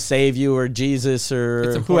is gonna save you or Jesus It's or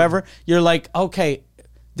important. whoever. You're like, okay,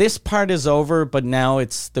 this part is over, but now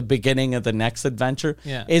it's the beginning of the next adventure.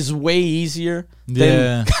 Yeah. Is way easier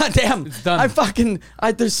Yeah. than goddamn. It's done.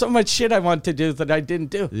 There's so much shit I want to do that I didn't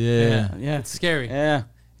do. Yeah. Yeah. It's scary. Yeah.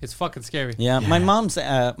 It's fucking scary. Yeah, my mom's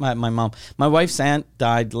my wife's aunt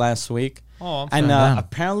died last week. Oh, I'm and sorry. Damn.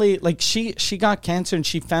 apparently, like she got cancer, and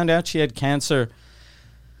she found out she had cancer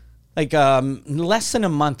like less than a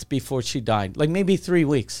month before she died, like maybe 3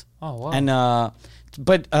 weeks. Oh, wow. And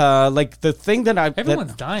but like the thing that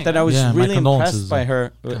Everyone's dying, that huh? I was Yeah, my really condolences. impressed by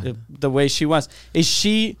her, the way she was, is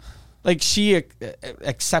she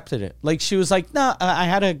accepted it. Like she was like, no, I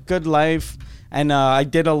had a good life. And I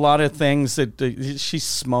did a lot of things that she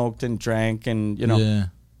smoked and drank and, you know. Yeah.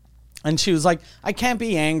 And she was like, I can't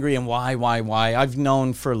be angry and why? I've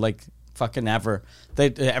known for like fucking ever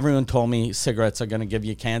that everyone told me cigarettes are going to give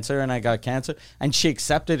you cancer and I got cancer. And she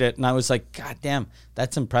accepted it. And I was like, God damn,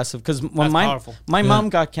 that's impressive. Because when That's powerful. my mom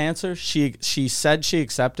got cancer, she said she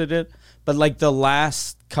accepted it. But like the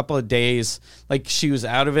last couple of days, like she was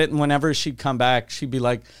out of it. And whenever she'd come back, she'd be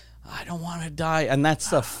like, I don't want to die. And that's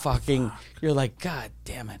the fucking, you're like, God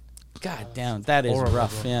damn it. God damn, that is horrible,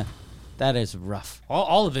 rough. bro. Yeah, that is rough.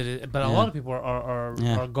 All of it, but a Yeah. lot of people are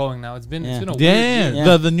Yeah. going now. It's been Yeah. a weird Yeah, year. Yeah.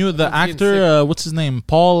 the Everyone's getting actor, what's his name?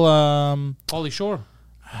 Paul. Pauly Shore.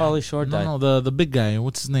 Pauly Shore died. No, the big guy.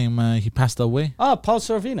 What's his name? He passed away. Oh, Paul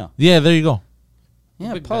Sorvino. Yeah, there you go.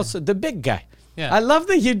 Yeah, big Paul, guy. the big guy. Yeah. I love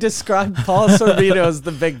that you described Paul Sorvino as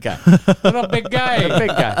the big guy. What a big guy. The big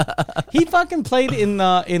guy. He fucking played in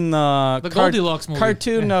the Goldilocks movie.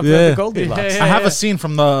 cartoon of Yeah. the Goldilocks. Yeah. I have a scene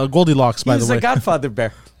from the Goldilocks, He by was the way. the Godfather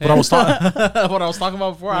bear. What I was what I was talking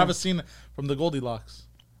about before. I have a scene from the Goldilocks.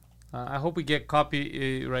 I hope we get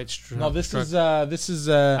copyright struck. No, this is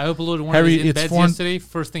I uploaded one Harry, of these in it's beds foreign- yesterday.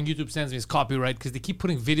 First thing YouTube sends me is copyright because they keep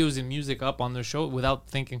putting videos and music up on their show without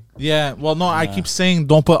thinking. Yeah, well, no, I keep saying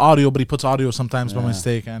don't put audio, but he puts audio sometimes by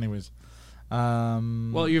mistake. Anyways,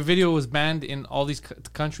 Well, your video was banned in all these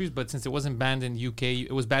countries, but since it wasn't banned in UK,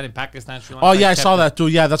 it was banned in Pakistan. Sri Lanka. oh yeah, I kept saw it. that too.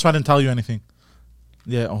 Yeah, that's why I didn't tell you anything.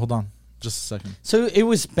 Yeah, hold on, just a second. So it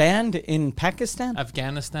was banned in Pakistan?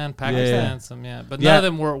 Afghanistan, Pakistan, but Yeah. none of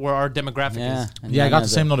them were our demographic Yeah. is. Yeah, I got the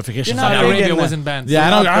same notification. You're not Saudi big Arabia in the- wasn't banned. Yeah, I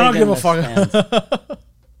Not don't big give in a the fuck. stands.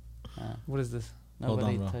 What is this?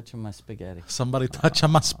 Nobody bro. touching my spaghetti. Somebody touch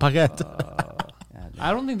my spaghetti.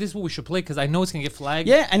 I don't think this is what we should play because I know it's gonna get flagged.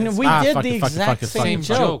 Yeah, and we did fuck the it, fuck it, exact fuck it, fuck same it,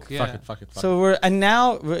 joke. Yeah. Fuck it. So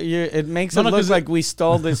it makes No, it no, look 'cause like we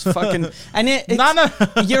stole this fucking and it's, No.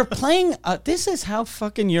 you're playing this is how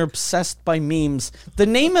fucking you're obsessed by memes. The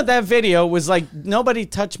name of that video was like nobody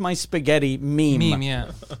touch my spaghetti meme.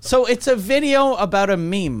 Yeah. So it's a video about a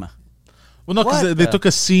meme. Well, no, because What they the- took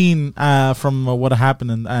a scene from what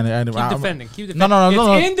happened and Keep defending. Keep defending.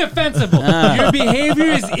 No. It's indefensible. Your behavior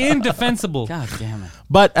is indefensible. God damn it.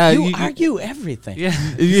 But You argue everything. Yeah.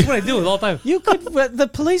 This is what I do all the time. You could the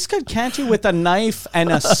police could catch you with a knife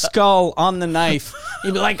and a skull on the knife.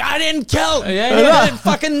 You'd be like, I didn't kill. Yeah. The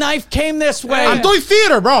fucking knife came this way. I'm doing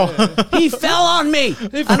theater, bro. He fell on me,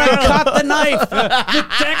 and I caught the knife. The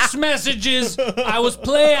text messages, I was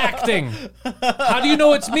play acting. How do you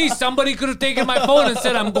know it's me? Somebody could have taken my phone and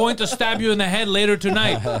said, I'm going to stab you in the head later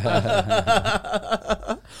tonight.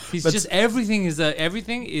 He's just everything is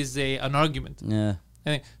an argument. Yeah,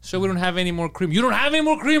 So we don't have any more cream. You don't have any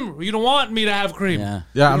more cream. You don't want me to have cream. yeah.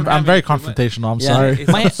 Yeah, You don't I'm have very any cream. confrontational. I'm Yeah. sorry.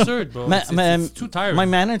 It's absurd, bro. It's too tiring. My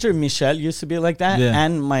manager Michelle used to be like that, Yeah.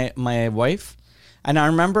 and my wife. And I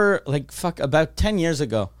remember, like, about 10 years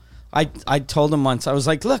ago, I told him once. I was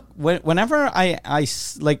like, look, whenever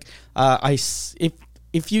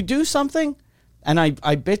if you do something, and I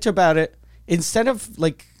bitch about it, instead of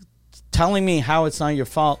like telling me how it's not your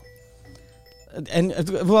fault. And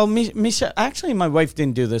well, Michelle, actually, my wife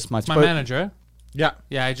didn't do this much. my but manager. Yeah.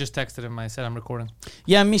 Yeah, I just texted him. I said I'm recording.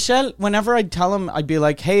 Yeah, Michelle, whenever I'd tell him, I'd be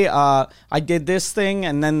like, hey, I did this thing,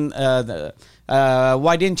 and then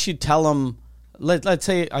why didn't you tell him? Let's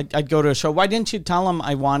say I'd go to a show. Why didn't you tell him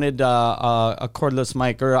I wanted a cordless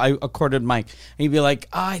mic or a corded mic? And he'd be like,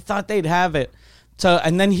 oh, I thought they'd have it. So,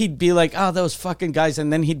 and then he'd be like, oh, those fucking guys.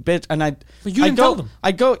 And then he'd bitch. And But you didn't tell them.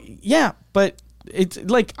 I'd go, yeah, but it's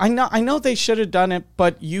like, I know they should have done it,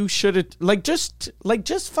 but you should have, just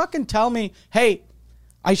fucking tell me, hey,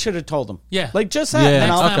 I should have told them. Yeah. Like, just that. Yeah, and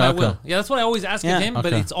Next I'll- time I okay. will. Yeah, that's what I always ask Yeah. of him, but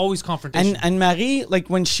Okay. it's always confrontation. And Marie,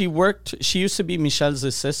 like when she worked, she used to be Michelle's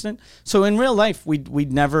assistant. So in real life,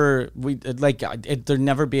 there'd never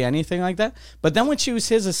be anything like that. But then when she was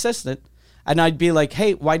his assistant, and I'd be like,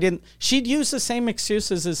 hey, why didn't she'd use the same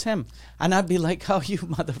excuses as him? And I'd be like, oh, you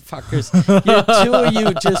motherfuckers, you two of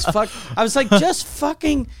you just fuck. I was like, just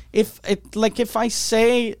fucking if I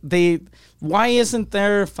say why isn't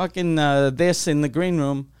there fucking this in the green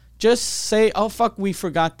room? Just say, oh, fuck, we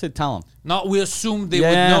forgot to tell him. Not we assumed they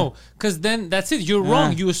Yeah. would know. Because then that's it. You're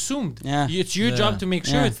wrong. You assumed. Yeah. It's your job to make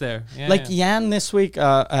sure Yeah. it's there. Yeah, Like yeah. Jan this week,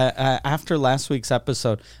 after last week's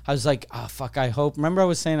episode, I was like, oh, fuck, I hope. Remember I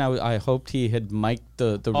was saying I hoped he had mic'd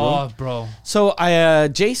the room? Oh, bro. So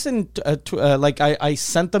Jason, I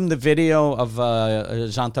sent them the video of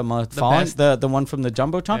Jean Thomas falling, best. the one from the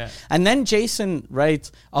Jumbotron. Yeah. And then Jason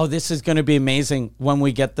writes, oh, this is going to be amazing when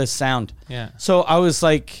we get this sound. Yeah. So I was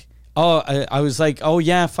like, oh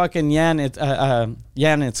yeah, fucking Jan,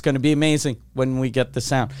 Jan, it's going to be amazing when we get the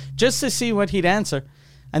sound. Just to see what he'd answer.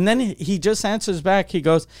 And then he just answers back. He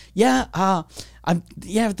goes, the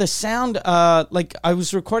sound, like I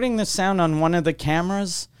was recording the sound on one of the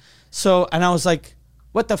cameras. So, and I was like,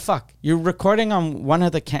 what the fuck? You're recording on one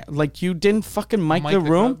of the like you didn't fucking mic the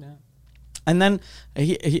room? crowd, yeah. And then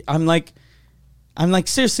I'm like,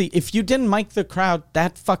 seriously, if you didn't mic the crowd,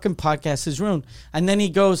 that fucking podcast is ruined. And then he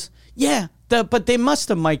goes, yeah, but they must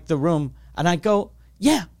have mic'd the room. And I go,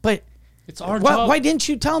 yeah, but It's our job. why didn't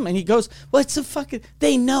you tell them? And he goes, well, it's a fucking,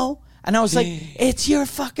 they know. And I was like, it's your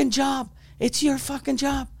fucking job. It's your fucking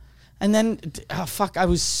job. And then, I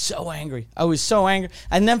was so angry.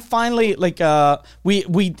 And then finally, like,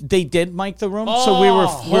 they did mic the room, so we were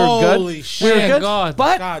good. holy We were shit. good. God.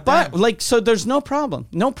 But damn. like, so there's no problem.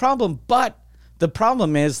 But the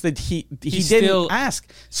problem is that he didn't still-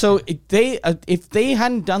 ask. So if they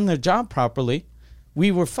hadn't done their job properly, we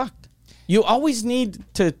were fucked. You always need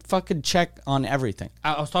to fucking check on everything.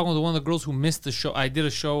 I was talking with one of the girls who missed the show. I did a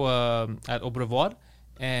show at Au Brevoir,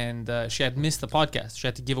 and she had missed the podcast. She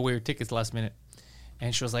had to give away her tickets last minute.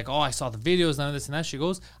 And she was like, oh, I saw the videos, none of this and that. She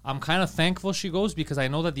goes, I'm kind of thankful, she goes, because I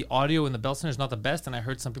know that the audio in the Bell Center is not the best, and I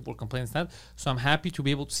heard some people were complaining that. So I'm happy to be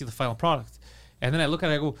able to see the final product. And then I look at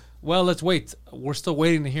it, I go, well, let's wait. We're still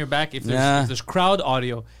waiting to hear back if there's crowd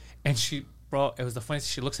audio. And she, bro, it was the funniest.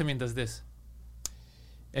 She looks at me and does this.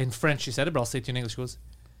 In French, she said it, but I'll say it to you in English. She goes,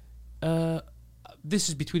 this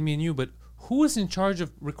is between me and you, but who was in charge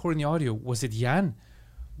of recording the audio? Was it Jan?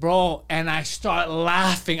 Bro, and I start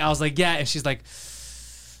laughing. I was like, yeah. And she's like,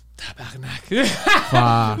 Tabarnak.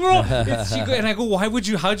 Fuck. Bro, and I go,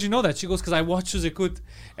 how'd you know that? She goes, because I watch Suzekut.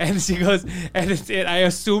 And she goes, I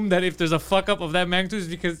assume that if there's a fuck up of that magnitude, it's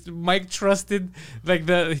because Mike trusted like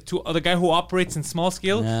the guy who operates in small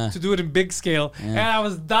scale to do it in big scale. And I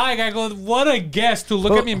was dying. I go, what a guest to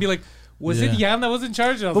look at me and be like, was it Jan that was in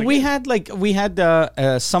charge? But we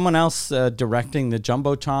had someone else directing the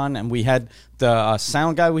Jumbotron, and we had the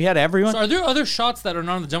sound guy. We had everyone. So are there other shots that are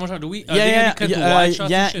not on the Jumbotron?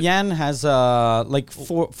 Jan has like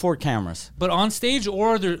four cameras. But on stage,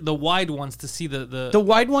 or the wide ones to see the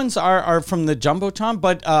wide ones are from the Jumbotron,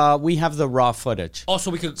 but we have the raw footage.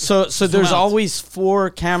 Also, we could so there's always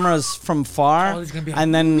 4 cameras from far,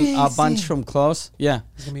 and then a bunch from close. Yeah,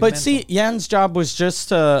 but see, Jan's job was just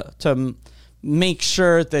to make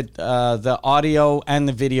sure that the audio and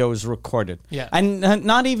the video is recorded. Yeah. And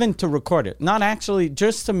not even to record it. Not actually,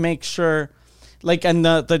 just to make sure. Like, and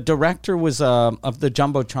the director was of the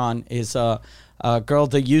Jumbotron is a girl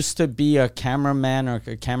that used to be a cameraman or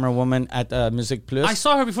a camerawoman at Music Plus. I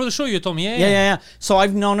saw her before the show. You told me, yeah. So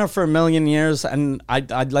I've known her for a million years, and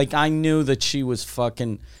I knew that she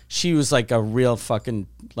was like a real fucking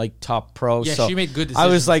like top pro. Yeah, so she made good decisions. I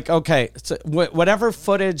was like, okay, so whatever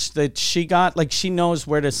footage that she got, like she knows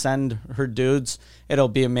where to send her dudes. It'll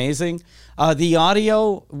be amazing. The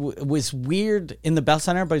audio was weird in the Bell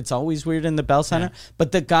Center, but it's always weird in the Bell Center. Yeah.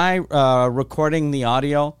 But the guy recording the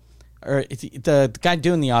audio, or the guy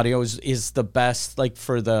doing the audio is the best, like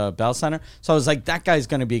for the Bell Center. So I was like, that guy's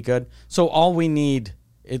going to be good. So all we need,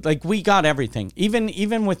 we got everything.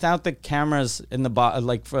 Even without the cameras in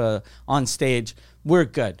the on stage, we're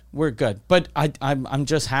good. But I'm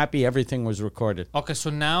just happy everything was recorded. Okay,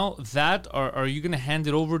 so now are you gonna hand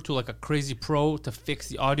it over to like a crazy pro to fix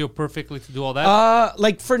the audio perfectly, to do all that?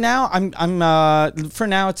 Like for now, for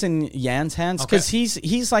now it's in Jan's hands, because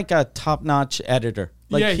he's like a top-notch editor.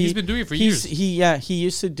 Like he's been doing it for years. He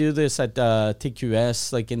used to do this at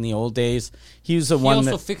TQS, like in the old days. He was the one that...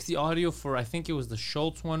 He also fixed the audio for, I think it was the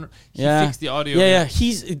Schultz one. He Yeah. fixed the audio. Yeah.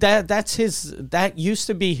 That used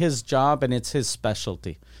to be his job, and it's his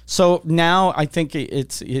specialty. So now I think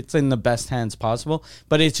it's in the best hands possible.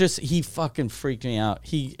 But it's just, he fucking freaked me out.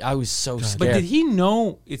 I was so scared. But did he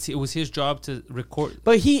know it was his job to record?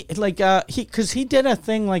 But because he did a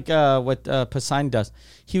thing like what Poseidon does.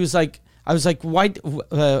 He was like, I was like, why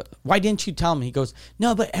didn't you tell me? He goes,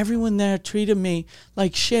 no, but everyone there treated me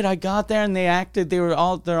like shit. I got there and they're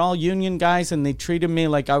all union guys, and they treated me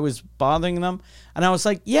like I was bothering them. And I was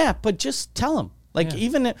like, yeah, but just tell them. Like,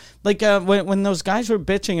 even like when those guys were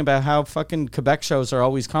bitching about how fucking Quebec shows are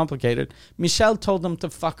always complicated, Michel told them to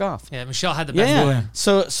fuck off. Yeah, Michel had the best one.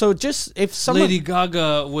 So just if someone... Lady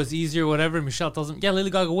Gaga was easier, whatever, Michel tells them, yeah,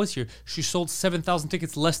 Lady Gaga was here. She sold 7,000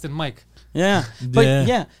 tickets less than Mike. Yeah,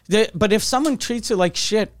 but but if someone treats you like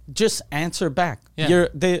shit, just answer back. Yeah.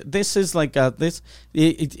 This is like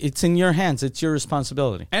it's in your hands. It's your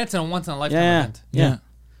responsibility. And it's a once-in-a-lifetime event. Yeah.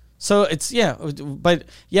 So it's, but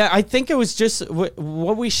I think it was just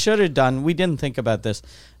what we should have done. We didn't think about this.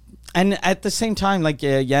 And at the same time, like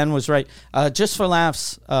Jan was right, just for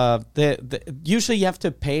laughs, usually you have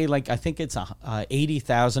to pay, like, I think it's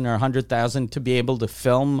 $80,000 or $100,000 to be able to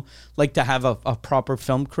film, like to have a proper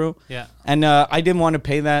film crew. Yeah. And I didn't want to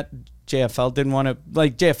pay that. JFL didn't want to,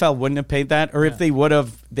 like, JFL wouldn't have paid that. Or if they would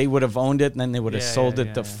have owned it, and then they would have sold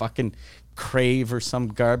it to fucking Crave or some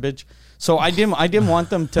garbage. So I didn't want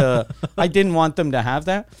them to have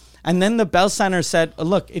that. And then the Bell Center said,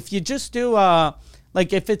 look, if you just do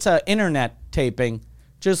like if it's a internet taping,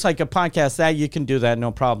 just like a podcast, that you can do that, no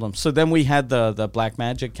problem. So then we had the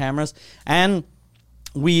Blackmagic cameras, and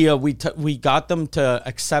we got them to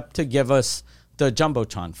accept to give us the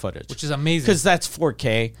Jumbotron footage, which is amazing because that's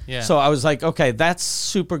 4K. Yeah. So I was like, okay, that's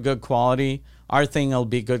super good quality. Our thing will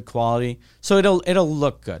be good quality, so it'll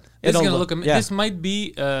look good. It's gonna look amazing. This might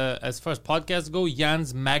be, as far as podcasts go,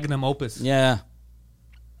 Jan's magnum opus. Yeah.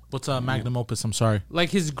 What's a magnum opus? I'm sorry. Like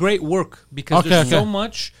his great work, because there's so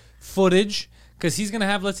much footage. Because he's going to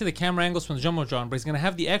have, let's say, the camera angles from the Jumbotron, but he's going to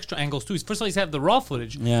have the extra angles too. First of all, he's have the raw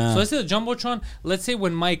footage. Yeah. So let's say the Jumbotron, let's say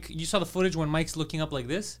when Mike, you saw the footage when Mike's looking up like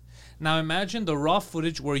this. Now imagine the raw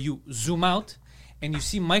footage where you zoom out and you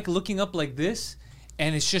see Mike looking up like this,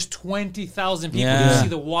 and it's just 20,000 people. You see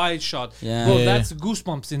the wide shot. Yeah. Bro, that's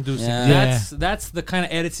goosebumps inducing. That's the kind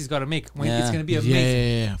of edits he's got to make. It's going to be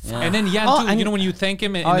amazing. And then Jan too, you know when you thank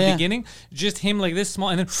him in the beginning, just him like this small,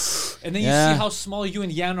 and then you see how small you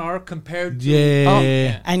and Jan are compared to...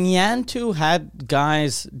 And Jan too had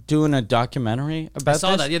guys doing a documentary about this.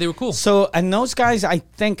 I saw that. Yeah, they were cool. So, and those guys,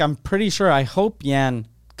 I'm pretty sure, I hope Jan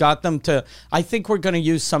got them to... I think we're going to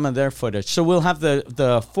use some of their footage. So we'll have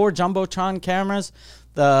the 4 Jumbotron cameras,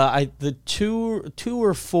 the two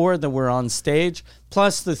or four that were on stage,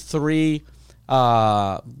 plus the three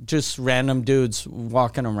just random dudes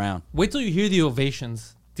walking around. Wait till you hear the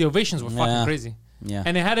ovations. The ovations were fucking crazy. Yeah.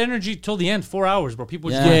 And it had energy till the end, 4 hours, bro.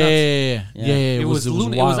 People just Yeah. It was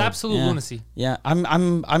wild. absolute Yeah. lunacy. Yeah,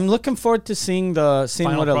 I'm looking forward to seeing what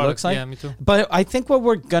Final it product. looks like. Yeah, me too. But I think what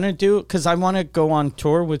we're gonna do, because I want to go on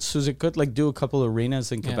tour with Suzukut, like do a couple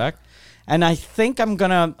arenas in Quebec, and I think I'm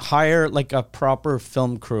gonna hire like a proper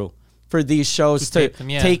film crew for these shows to tape them,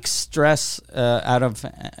 yeah. take stress out of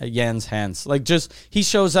Yan's hands. Like just he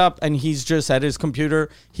shows up and he's just at his computer.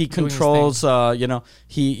 He Doing his controls.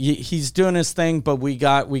 He's doing his thing, but we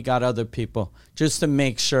got other people just to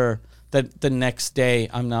make sure that the next day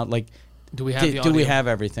I'm not like. Do we have the do we audio? have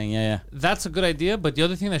everything? Yeah. That's a good idea, but the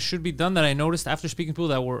other thing that should be done that I noticed after speaking to people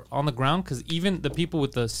that were on the ground, because even the people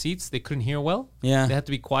with the seats, they couldn't hear well. Yeah. They had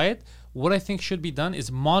to be quiet. What I think should be done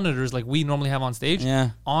is monitors like we normally have on stage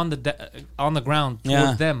on the ground towards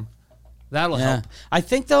Yeah. them. That'll help. I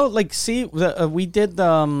think though, like, see, we did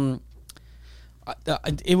the.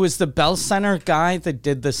 It was the Bell Center guy that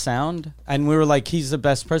did the sound, and we were like, he's the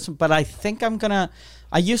best person. But I think I'm gonna.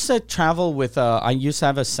 I used to travel with. I used to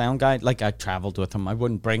have a sound guy. Like I traveled with him. I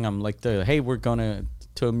wouldn't bring him. Like hey, we're gonna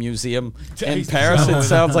to a museum in Paris. It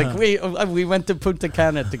sounds like we went to Punta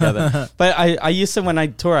Cana together. But I used to, when I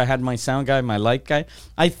tour, I had my sound guy, my light guy.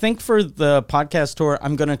 I think for the podcast tour,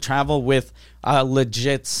 I'm gonna travel with a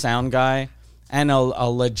legit sound guy and a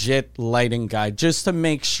legit lighting guy, just to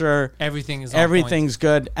make sure Everything's on everything's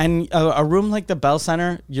good. And a room like the Bell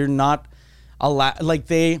Center, you're not allowed.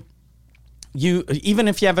 Like even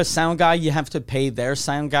if you have a sound guy, you have to pay their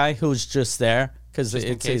sound guy who's just there. Because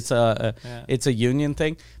it's a union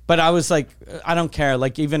thing. But I was like, I don't care.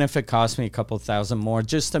 Like, even if it costs me a couple $1,000 more,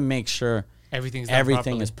 just to make sure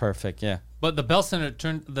Everything is perfect. Yeah. But the Bell Center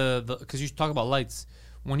turned because you talk about lights.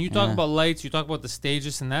 When you talk about lights, you talk about the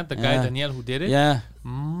stages and that. The guy Daniel who did it,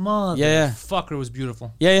 motherfucker, was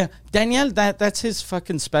beautiful. Yeah. Daniel, that's his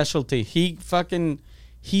fucking specialty.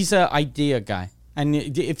 He's a idea guy. And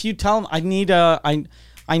if you tell him I need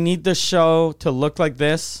the show to look like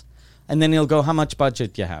this. And then he'll go, how much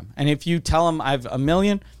budget do you have? And if you tell him I have $1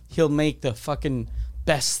 million, he'll make the fucking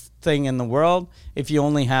best thing in the world. If you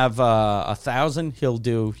only have 1,000, he'll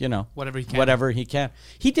do, whatever he can.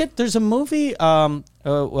 He did. There's a movie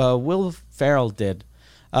Will Ferrell did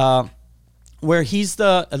where he's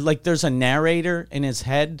there's a narrator in his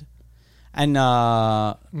head. And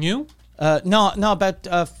New? No,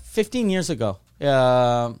 about 15 years ago.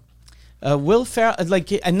 Will Ferrell,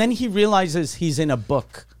 and then he realizes he's in a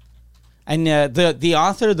book. And the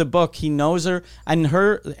author of the book, he knows her, and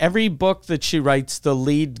every book that she writes, the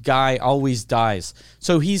lead guy always dies.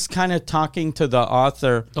 So he's kind of talking to the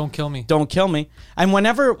author. Don't kill me. Don't kill me. And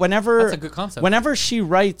whenever that's a good concept. Whenever she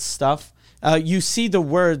writes stuff, you see the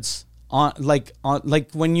words on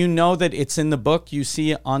when you know that it's in the book, you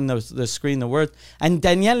see on the screen the words. And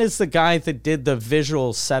Daniel is the guy that did the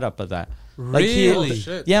visual setup of that. Really?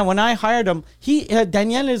 Yeah, when I hired him,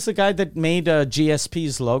 Daniel is the guy that made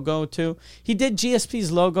GSP's logo too. He did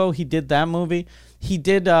GSP's logo. He did that movie. He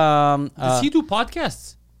did. Does he do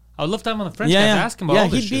podcasts? I would love to have him on the French guy to ask him about all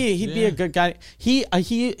this shit. He'd be a good guy. He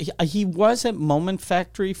was at Moment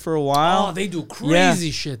Factory for a while. Oh, they do crazy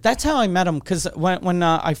shit. That's how I met him, because when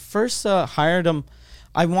I first hired him,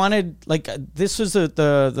 I wanted, this was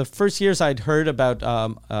the first years I'd heard about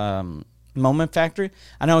Moment Factory,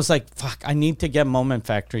 and I was like, fuck, I need to get Moment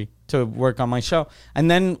Factory to work on my show. And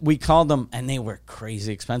then we called them, and they were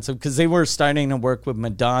crazy expensive, because they were starting to work with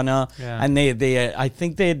Madonna, and they I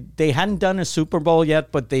think they hadn't done a Super Bowl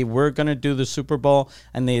yet, but they were gonna do the Super Bowl,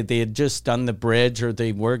 and they had just done the bridge, or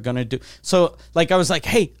they were gonna do. So I was like,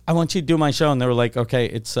 hey, I want you to do my show, and they were like, okay,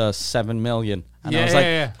 it's $7 million. And I was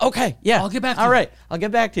like, okay, yeah, I'll get back to you. All right, I'll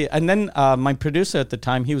get back to you. And then my producer at the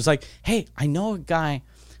time, he was like, hey, I know a guy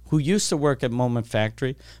who used to work at Moment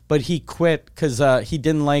Factory, but he quit because he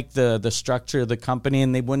didn't like the structure of the company,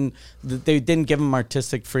 and they didn't give him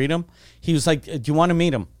artistic freedom. He was like, do you want to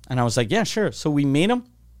meet him? And I was like, yeah, sure. So we meet him.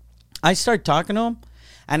 I start talking to him,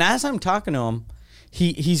 and as I'm talking to him,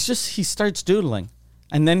 he starts doodling.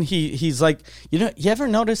 And then he's like, you ever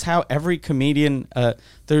notice how every comedian,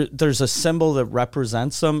 there's a symbol that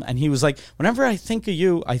represents them? And he was like, whenever I think of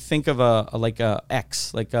you, I think of a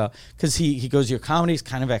X, because he goes, your comedy's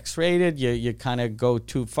kind of X-rated, you kind of go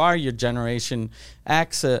too far, your generation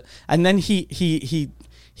X. And then he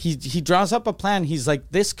draws up a plan. He's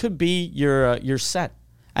like, this could be your set.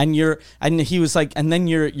 And he was like, and then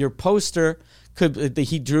your poster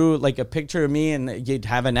he drew like a picture of me, and you'd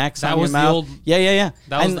have an X That on your was the mouth. old- Yeah.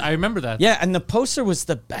 I remember that. Yeah, and the poster was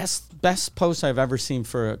the best poster I've ever seen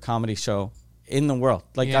for a comedy show in the world.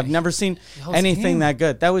 Like Yeah, I've never seen that was anything him. that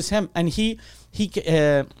good. That was him, and he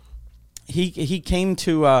came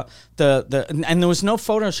to and there was no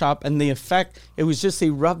Photoshop, and the effect, it was just he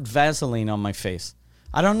rubbed Vaseline on my face.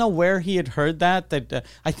 I don't know where he had heard that.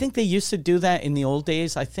 I think they used to do that in the old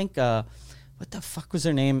days. I think what the fuck was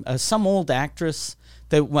her name? Some old actress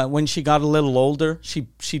that when she got a little older,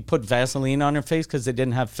 she'd put Vaseline on her face because they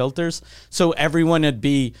didn't have filters. So everyone would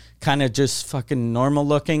be kind of just fucking normal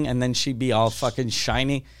looking, and then she'd be all fucking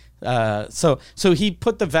shiny. So he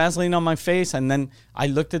put the Vaseline on my face, and then I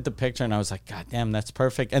looked at the picture and I was like, God damn, that's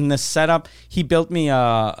perfect. And the setup, he built me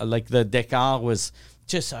like the decor was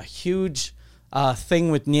just a huge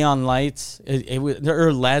thing with neon lights. It was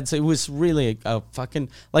or LEDs. It was really a fucking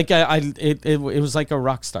like it was like a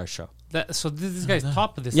rock star show. So this guy's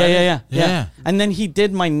top of this. Yeah. And then he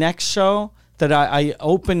did my next show that I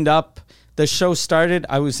opened up. The show started.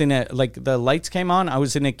 I was in the lights came on. I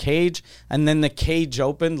was in a cage, and then the cage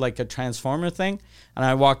opened like a transformer thing, and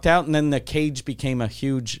I walked out, and then the cage became a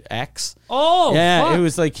huge X. Oh, yeah. fuck. It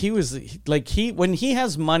was like when he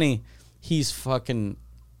has money, he's fucking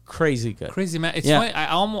crazy good. Crazy, man. It's Yeah.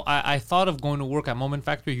 funny. I thought of going to work at Moment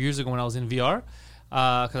Factory years ago when I was in VR.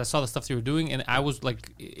 Because I saw the stuff they were doing, and I was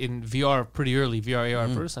like in VR pretty early, VR AR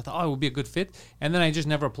first. I thought, oh, it would be a good fit, and then I just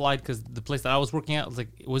never applied because the place that I was working at was like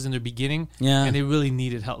it was in the beginning, and they really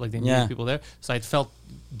needed help, like they needed people there. So I felt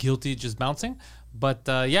guilty just bouncing. But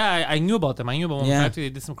I knew about them. I knew about Moment Factory.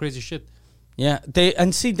 They did some crazy shit. Yeah,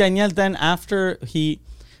 Daniel. Then after he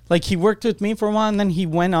worked with me for a while, and then he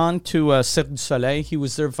went on to Cirque du Soleil. He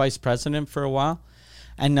was their vice president for a while,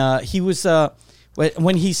 and he was.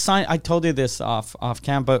 When he signed, I told you this off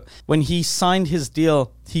cam, but when he signed his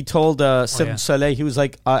deal, he told Cirque du Soleil, he was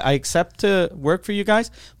like, I accept to work for you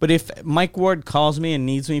guys, but if Mike Ward calls me and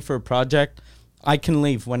needs me for a project, I can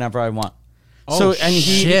leave whenever I want.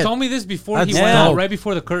 He told me this before he went out, right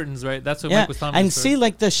before the curtains, right? That's what Mike was telling me. And see,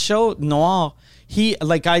 like the show Noir,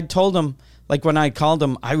 I told him, like when I called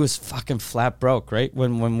him, I was fucking flat broke, right?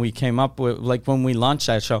 When we came up with, like when we launched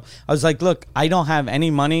that show, I was like, look, I don't have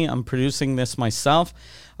any money. I'm producing this myself.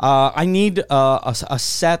 I need a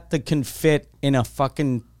set that can fit in a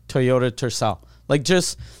fucking Toyota Tercel. Like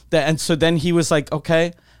just that. And so then he was like,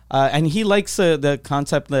 okay. And he likes the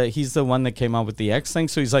concept that he's the one that came up with the X thing.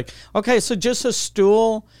 So he's like, okay, so just a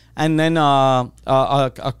stool and then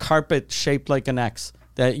a carpet shaped like an X.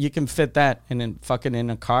 That you can fit that in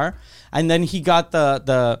a car. And then he got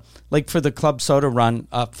the like for the Club Soda run,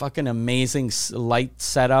 a fucking amazing light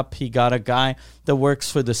setup. He got a guy that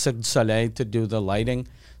works for the Cirque du Soleil to do the lighting.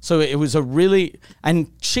 So it was a really,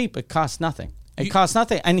 and cheap. It cost nothing.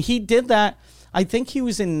 And he did that. I think he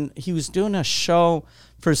was doing a show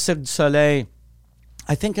for Cirque du Soleil,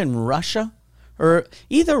 I think in Russia. Or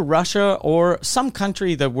either Russia or some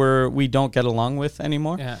country that we don't get along with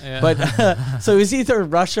anymore. Yeah. But so it was either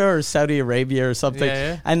Russia or Saudi Arabia or something.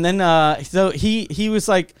 Yeah. And then so he was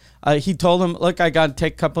like, he told him, look, I got to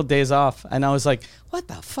take a couple of days off. And I was like, what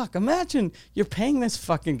the fuck? Imagine you're paying this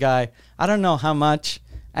fucking guy, I don't know how much.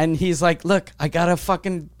 And he's like, look, I got to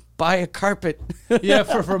fucking buy a carpet.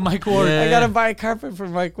 For Mike Ward. I got to buy a carpet for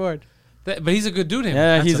Mike Ward. But he's a good dude.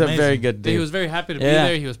 Yeah, he's amazing. a very good dude. He was very happy to be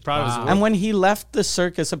there. He was proud of his work. And when he left the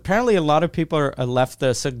circus, apparently a lot of people left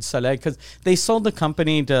the Cirque du Soleil because they sold the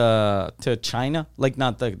company to China, like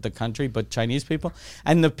not the country, but Chinese people.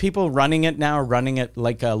 And the people running it now are running it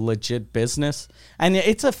like a legit business. And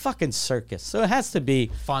it's a fucking circus, so it has to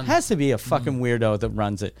be fun. Has to be a fucking weirdo that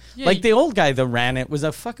runs it. Yeah, like the old guy that ran it was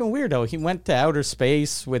a fucking weirdo. He went to outer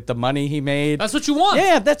space with the money he made. That's what you want.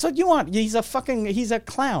 Yeah, that's what you want. He's a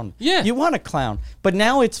clown. Yeah. You want a clown. But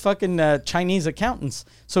now it's fucking Chinese accountants,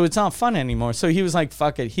 so it's not fun anymore. So he was like,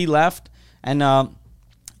 fuck it. He left, and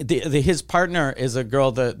his partner is a girl,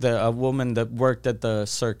 a woman that worked at the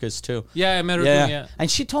circus too. Yeah, I met her. Yeah.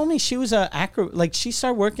 And she told me she was she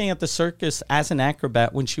started working at the circus as an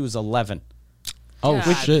acrobat when she was 11. Oh,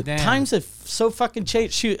 God shit. damn. Times have so fucking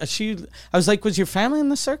changed. She I was like, was your family in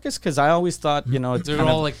the circus? Because I always thought, it's They're kind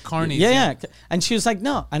all of, like carnies. Yeah. And she was like,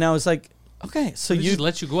 no. And I was like, okay, so They just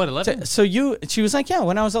let you go at 11? she was like, yeah,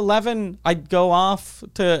 when I was 11, I'd go off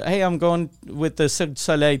to, hey, I'm going with the Cirque du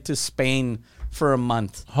Soleil to Spain for a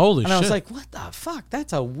month. Holy And I was shit. like, what the fuck?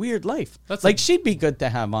 That's a weird life. That's like, a- she'd be good to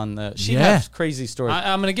have on the, she'd Yeah. have crazy stories.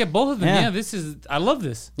 I'm going to get both of them. Yeah. Yeah, I love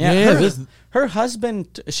this. Yeah, Yeah, her, this- her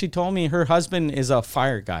husband, she told me her husband is a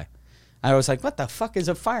fire guy. I was like, what the fuck is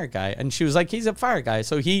a fire guy? And she was like, he's a fire guy.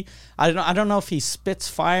 So I don't know if he spits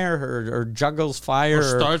fire or juggles fire.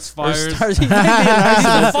 Or starts fires. He might be an He's a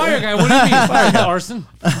arsonist. fire guy. What do you mean? Fire guy. Arson?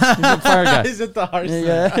 He's a fire guy. Is it the hard?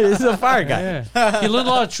 Yeah, he's a fire guy. Yeah. He learned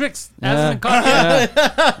a lot of tricks. Hasn't been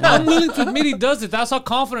caught. I'm willing to admit he does it. That's how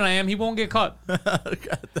confident I am. He won't get caught.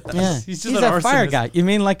 Yeah. He's just He's an a fire arsonist. guy. You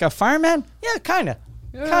mean like a fireman? Yeah, kind of.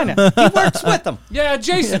 Kind of. He works with them. Yeah,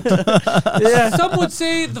 Jason. Yeah. Some would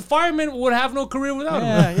say the fireman would have no career without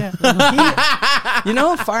him. Yeah. You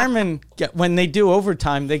know, firemen when they do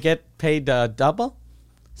overtime, they get paid double.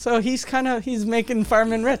 So he's making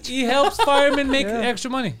firemen rich. He helps firemen make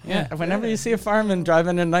extra money. Yeah. Whenever you see a fireman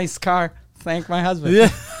driving a nice car, thank my husband. Yeah.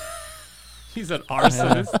 He's an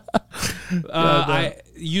arsonist.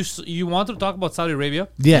 You wanted to talk about Saudi Arabia.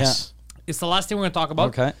 Yes. It's the last thing we're going to talk about.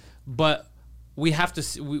 Okay. But we have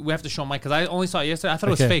to we have to show Mike because I only saw it yesterday. I thought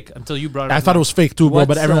it was Okay. fake until you brought it up. I thought it was fake too, bro.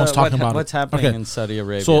 But everyone's talking about what's it. happening Okay. in Saudi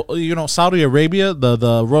Arabia? So Saudi Arabia,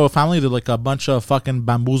 the royal family, they're like a bunch of fucking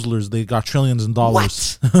bamboozlers. They got trillions in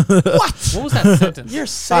dollars. what? What was that sentence? You're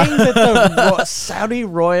saying that the Saudi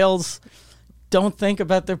royals don't think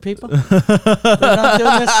about their people? They're not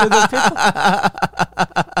doing this for their people?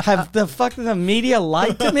 Have the media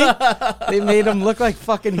lied to me? They made them look like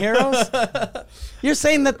fucking heroes? You're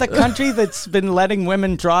saying that the country that's been letting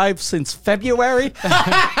women drive since February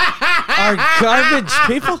are garbage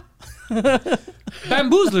people?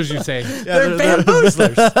 Bamboozlers, you say? They're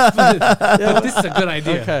bamboozlers. But this is a good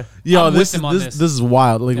idea. Okay. Yo, I'm with this him on this is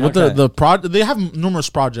wild. Like with Okay. they have numerous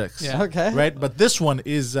projects. Yeah. Okay. Right, but this one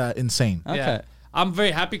is insane. Okay. Yeah. I'm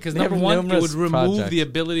very happy because They number have one, it numerous would remove projects. the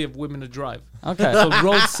ability of women to drive. Okay. So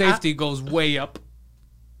road safety goes way up.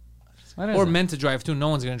 What is Or it? men to drive too. No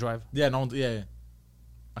one's going to drive. Yeah, no, yeah.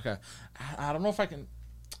 Okay, I don't know if I can.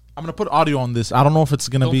 I'm gonna put audio on this. I don't know if it's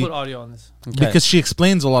gonna Don't be put audio on this. Okay. because she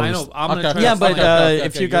explains a lot I of know. this. I'm going to Okay. try Yeah, to but explain it.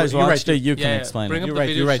 if you guys you're right. watched it, you Yeah, can yeah. explain Bring it. up You're the right.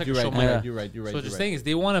 video You're right. so I You're can right. show You're my- right. You're right. You're right. So the thing is,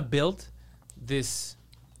 they want to build this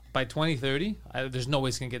by 2030. There's no way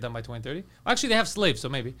it's going to get done by 2030. Actually, they have slaves, so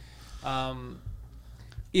maybe.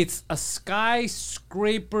 It's a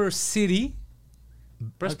skyscraper city.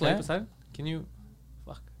 Press play Okay. beside it. Can you?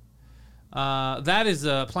 Fuck. That is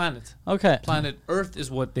a planet. Okay. Planet Earth is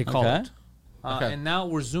what they call Okay. it. Okay. And now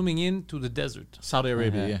we're zooming in to the desert. Saudi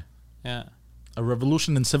Arabia, Okay. yeah. Yeah. A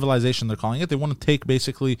revolution in civilization, they're calling it. They want to take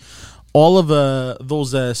basically all of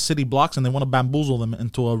those city blocks and they want to bamboozle them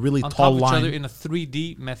into a really On tall top of each line. other in a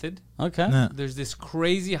 3D method. Okay. Yeah. There's this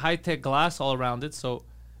crazy high-tech glass all around it, so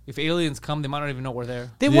if aliens come, they might not even know we're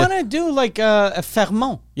there. They Yeah. want to do like a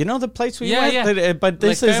Fermont. You know the place we Yeah, went? yeah. But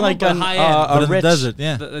this Like is Fairmont, like but an, high-end. But a in rich... the desert,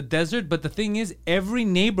 yeah. The desert, but the thing is, every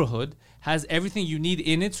neighborhood has everything you need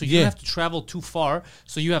in it, so you Yeah. don't have to travel too far.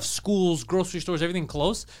 So you have schools, grocery stores, everything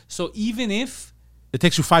close. So even if It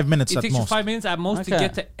takes you 5 minutes it at takes most. you 5 minutes at most to Okay.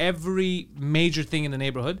 get to every major thing in the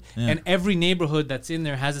neighborhood, and every neighborhood that's in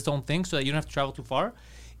there has its own thing, so that you don't have to travel too far.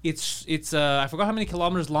 It's I forgot how many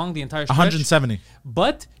kilometers long the entire stretch. 170.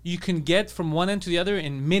 But you can get from one end to the other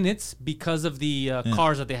in minutes because of the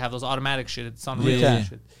cars that they have, those automatic shit. It's on wheels Yeah. and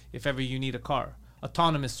shit. If ever you need a car.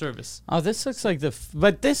 Autonomous service. Oh, this looks like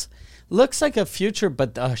but this looks like a future,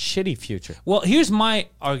 but a shitty future. Well, here's my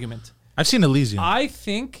argument. I've seen Elysium. I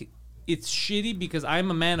think it's shitty because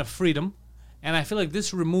I'm a man of freedom, and I feel like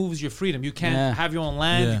this removes your freedom. You can't Yeah. have your own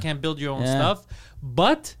land, Yeah. you can't build your own Yeah. stuff.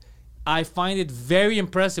 But I find it very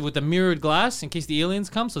impressive with the mirrored glass in case the aliens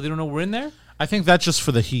come, so they don't know we're in there. I think that's just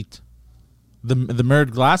for the heat. The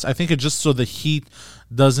mirrored glass, I think it's just so the heat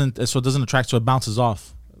doesn't attract, so it bounces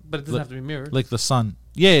off. But it doesn't have to be mirrored. Like the sun.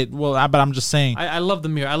 Yeah, well, but I'm just saying. I love the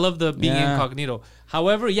mirror. I love the being Yeah. incognito.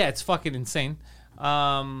 However, yeah, it's fucking insane.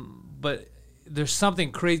 But there's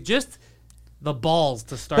something crazy. Just the balls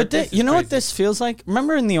to start. But this you is know what crazy. this feels like?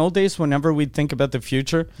 Remember in the old days, whenever we'd think about the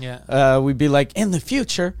future, we'd be like, in the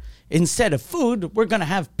future, instead of food, we're going to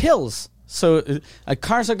have pills. So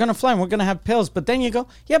cars are going to fly and we're going to have pills. But then you go,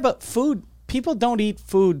 yeah, but food, people don't eat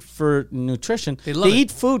food for nutrition. They love it.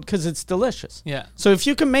 eat food because it's delicious. Yeah. So if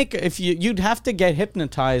you can make, you'd have to get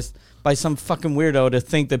hypnotized by some fucking weirdo to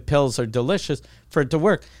think that pills are delicious for it to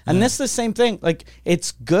work. And this is the same thing. Like,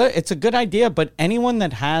 it's good. It's a good idea, but anyone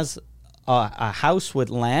that has a house with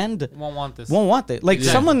land Won't want this. won't want it. Like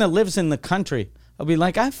Exactly. someone that lives in the country, I'll be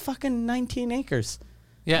like, I have fucking 19 acres.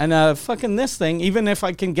 Yeah. And fucking this thing, even if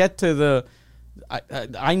I can get to the,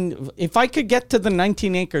 if I could get to the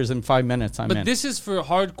 19 acres in 5 minutes, I'm But in. this is for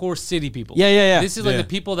hardcore city people. Yeah, yeah, yeah. This is like Yeah. the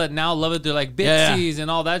people that now love it. They're like Yeah, Bitsies and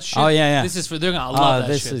all that shit. Oh, yeah, yeah. This is for, they're going to love that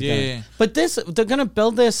this shit. is Yeah, gonna- yeah. But they're gonna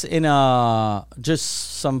build this in just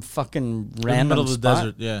some fucking In the random middle of the spot.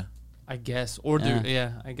 desert, yeah. I guess. Or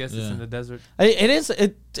I guess it's in the desert. It is.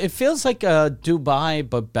 It feels like Dubai,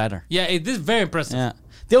 but better. Yeah, it is very impressive. Yeah.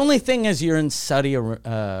 The only thing is you're in Saudi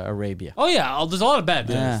Arabia. Oh yeah, there's a lot of bad.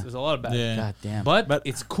 Yeah. There's a lot of bad. Yeah. God damn. But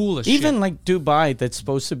it's cool as Even shit. like Dubai, that's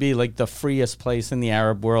supposed to be like the freest place in the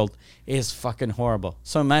Arab world, is fucking horrible.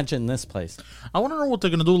 So imagine this place. I want to know what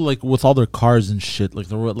they're gonna do like with all their cars and shit. Like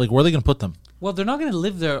where are they gonna put them? Well, they're not going to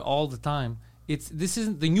live there all the time.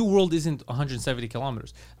 The new world isn't 170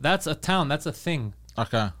 kilometers. That's a town. That's a thing.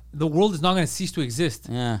 Okay. The world is not going to cease to exist.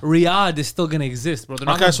 Yeah. Riyadh is still going to exist, bro. They're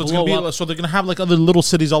not Okay, gonna so it's blow gonna be up. so they're gonna have like other little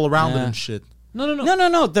cities all around it and shit. No.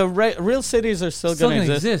 No. The real cities are still Still going to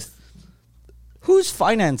going to exist. exist. Who's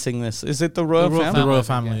financing this? Is it the royal royal family? The royal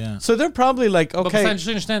Family, family, yeah. yeah. So they're probably like, But okay, besides,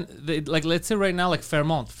 you understand, like let's say right now, like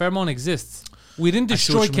Fairmont exists. We didn't see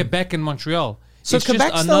destroy what you mean. Quebec and Montreal. so It's just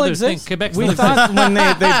Quebec still another exists? thing. Quebec we still thought exists. when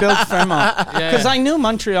they built Fairmont. Yeah. Because I knew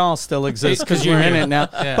Montreal still exists because you're in it now.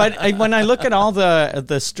 Yeah. But when I look at all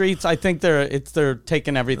the streets, I think they're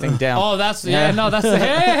taking everything down. Oh, that's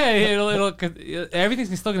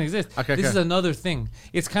everything's still gonna exist. Okay, This okay. is another thing.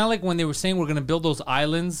 It's kind of like when they were saying we're gonna build those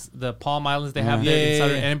islands, the Palm Islands they have there. Yeah, Inside,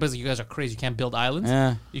 yeah, yeah. and everybody's like, "You guys are crazy. You can't build islands.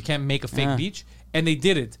 Yeah. You can't make a fake Yeah. beach." And they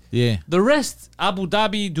did it. Yeah. The rest, Abu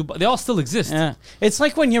Dhabi, Dubai, they all still exist. Yeah, it's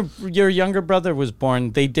like when your younger brother was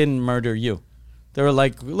born, they didn't murder you. They were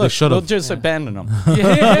like, look, should've. we'll just abandon him.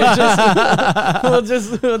 Yeah. we'll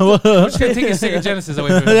just We're just gonna take his Sega Genesis away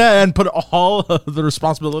from him. Yeah, and put all the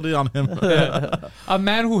responsibility on him. A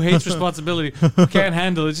man who hates responsibility, who can't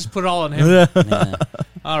handle it, just put it all on him.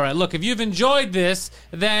 All right, look, if you've enjoyed this,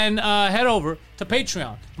 then head over to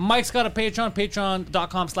Patreon. Mike's got a Patreon,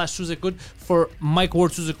 patreon.com/Suzekut for Mike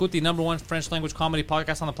Ward Suzekut, the #1 French language comedy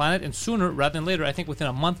podcast on the planet. And sooner rather than later, I think within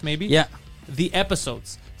a month maybe, Yeah. the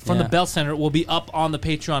episodes from Yeah. the Bell Center will be up on the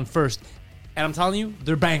Patreon first. And I'm telling you,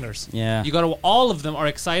 they're bangers. Yeah. You got to, all of them are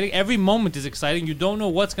exciting. Every moment is exciting. You don't know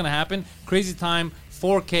what's going to happen. Crazy time,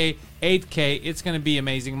 4K, 8K. It's going to be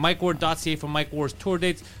amazing. MikeWard.ca for Mike Ward's tour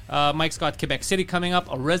dates. Mike's got Quebec City coming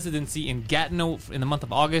up, a residency in Gatineau in the month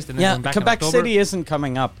of August, and then Yeah, going back in Quebec October. City isn't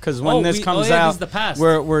coming up because when Oh, this comes this out, is the past.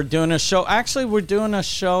 we're doing a show. Actually, we're doing a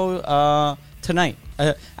show tonight.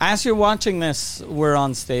 As you're watching this, we're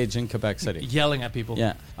on stage in Quebec City. Yelling at people.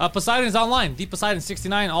 Yeah. Poseidon is online. Deep Poseidon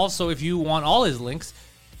 69. Also, if you want all his links,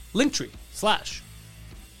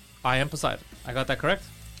 Linktree/I am Poseidon. I got that correct?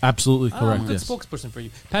 Absolutely I'm a correct. good Yes. spokesperson for you.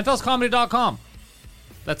 PantelsComedy.com.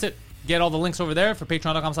 That's it. Get all the links over there for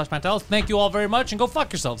patreon.com/Pantels. Thank you all very much and go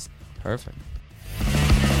fuck yourselves. Perfect.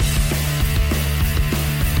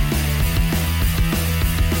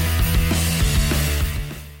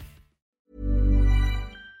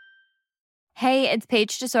 Hey, it's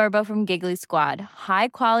Paige DeSorbo from Giggly Squad. High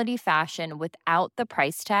quality fashion without the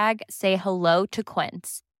price tag. Say hello to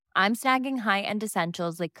Quince. I'm snagging high-end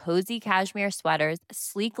essentials like cozy cashmere sweaters,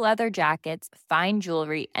 sleek leather jackets, fine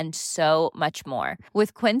jewelry, and so much more.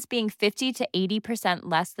 With Quince being 50 to 80%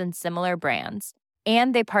 less than similar brands.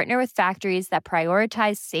 And they partner with factories that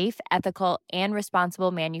prioritize safe, ethical, and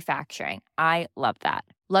responsible manufacturing. I love that.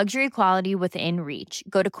 Luxury quality within reach.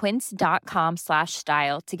 Go to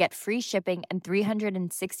quince.com/style to get free shipping and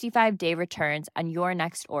 365-day returns on your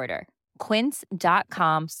next order.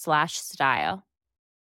 Quince.com/style.